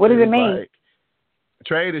 the fact. What does it mean? Like,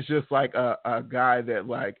 trade is just like a guy that,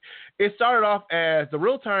 like, it started off as, the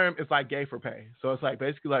real term is like gay for pay. So it's like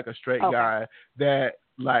basically like a straight guy that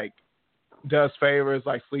like does favors,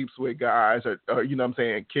 like sleeps with guys or you know what I'm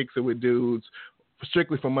saying, kicks it with dudes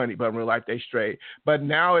strictly for money, but in real life they straight. But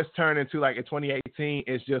now it's turned into, like, in 2018,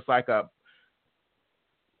 it's just like a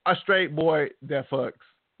straight boy that fucks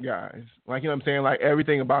guys. Like, you know what I'm saying? Like,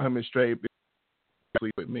 everything about him is straight,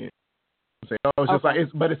 sleep with men. So it's just like,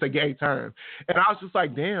 but it's a gay term. And I was just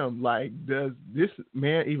like, damn, like, does this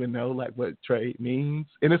man even know like what trade means?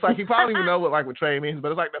 And it's like, he probably even know what trade means,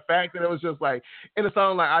 but it's like the fact that it was just like in a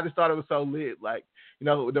song, like, I just thought it was so lit. Like, you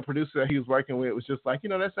know, the producer that he was working with was just like, you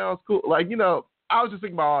know, that sounds cool. Like, you know, I was just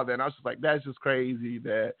thinking about all that, and I was just like, that's just crazy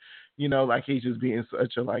that, you know, like, he's just being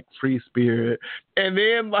such a like free spirit. And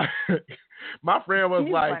then like my friend was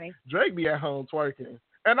like, funny. Drake be at home twerking.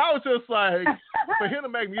 And I was just like, for him to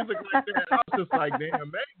make music like that, I was just like,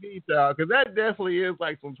 damn, make me, child, because that definitely is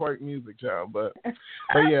like some twerk music, child. But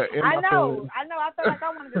yeah, I know. I feel like I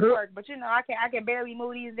wanted to twerk, but you know, I can barely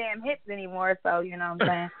move these damn hips anymore. So you know what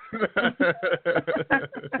I'm saying.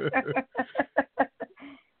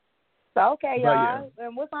 So okay, y'all. Yeah.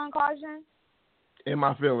 And what song called, Jen? In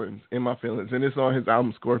My Feelings, and it's on his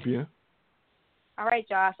album Scorpion. All right,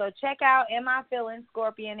 y'all. So check out In My Feelings,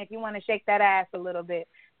 Scorpion, if you want to shake that ass a little bit.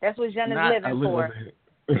 That's what Jen is living for.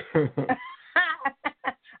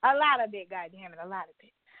 A lot of it, goddammit, a lot of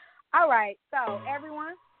it. All right, so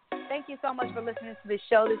everyone, thank you so much for listening to the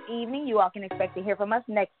show this evening. You all can expect to hear from us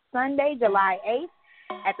next Sunday, July 8th,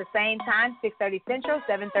 at the same time, 6:30 Central,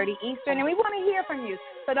 7:30 Eastern, and we want to hear from you.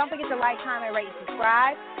 So don't forget to like, comment, rate, and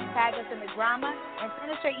subscribe. Tag us in the drama, and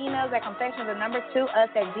send us your emails at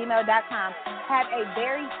confessions2us@gmail.com. Have a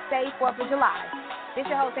very safe 4th of July. This is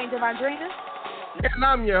your host, Angel Vondrina. And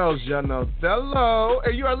I'm your host, John Othello,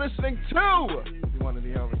 and you are listening to one of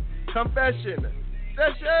the only Confession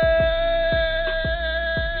Session.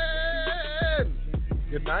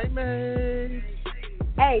 Good night, man.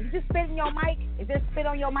 Hey, did you spit in your mic? Is there spit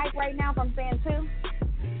on your mic right now from saying two?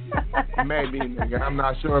 Maybe, nigga. I'm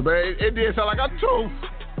not sure, but it did sound like a tooth.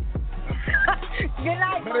 Good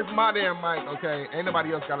night. But it's my damn mic, okay? Ain't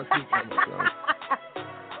nobody else got to speak on it, so.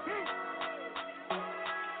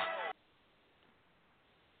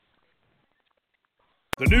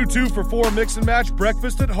 The new 2-for-4 Mix and Match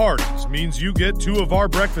breakfast at Hardee's means you get 2 of our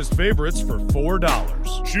breakfast favorites for $4.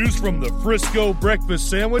 Choose from the Frisco breakfast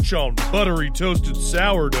sandwich on buttery toasted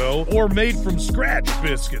sourdough or made from scratch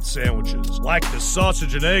biscuit sandwiches like the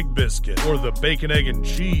sausage and egg biscuit or the bacon, egg, and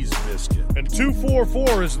cheese biscuit. And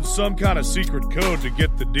 244 isn't some kind of secret code to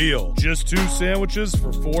get the deal. Just 2 sandwiches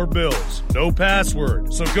for $4. No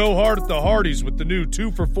password. So go hard at the Hardee's with the new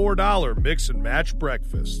 2 for $4 Mix and Match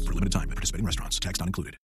breakfast. For a limited time at participating restaurants. Tax not included.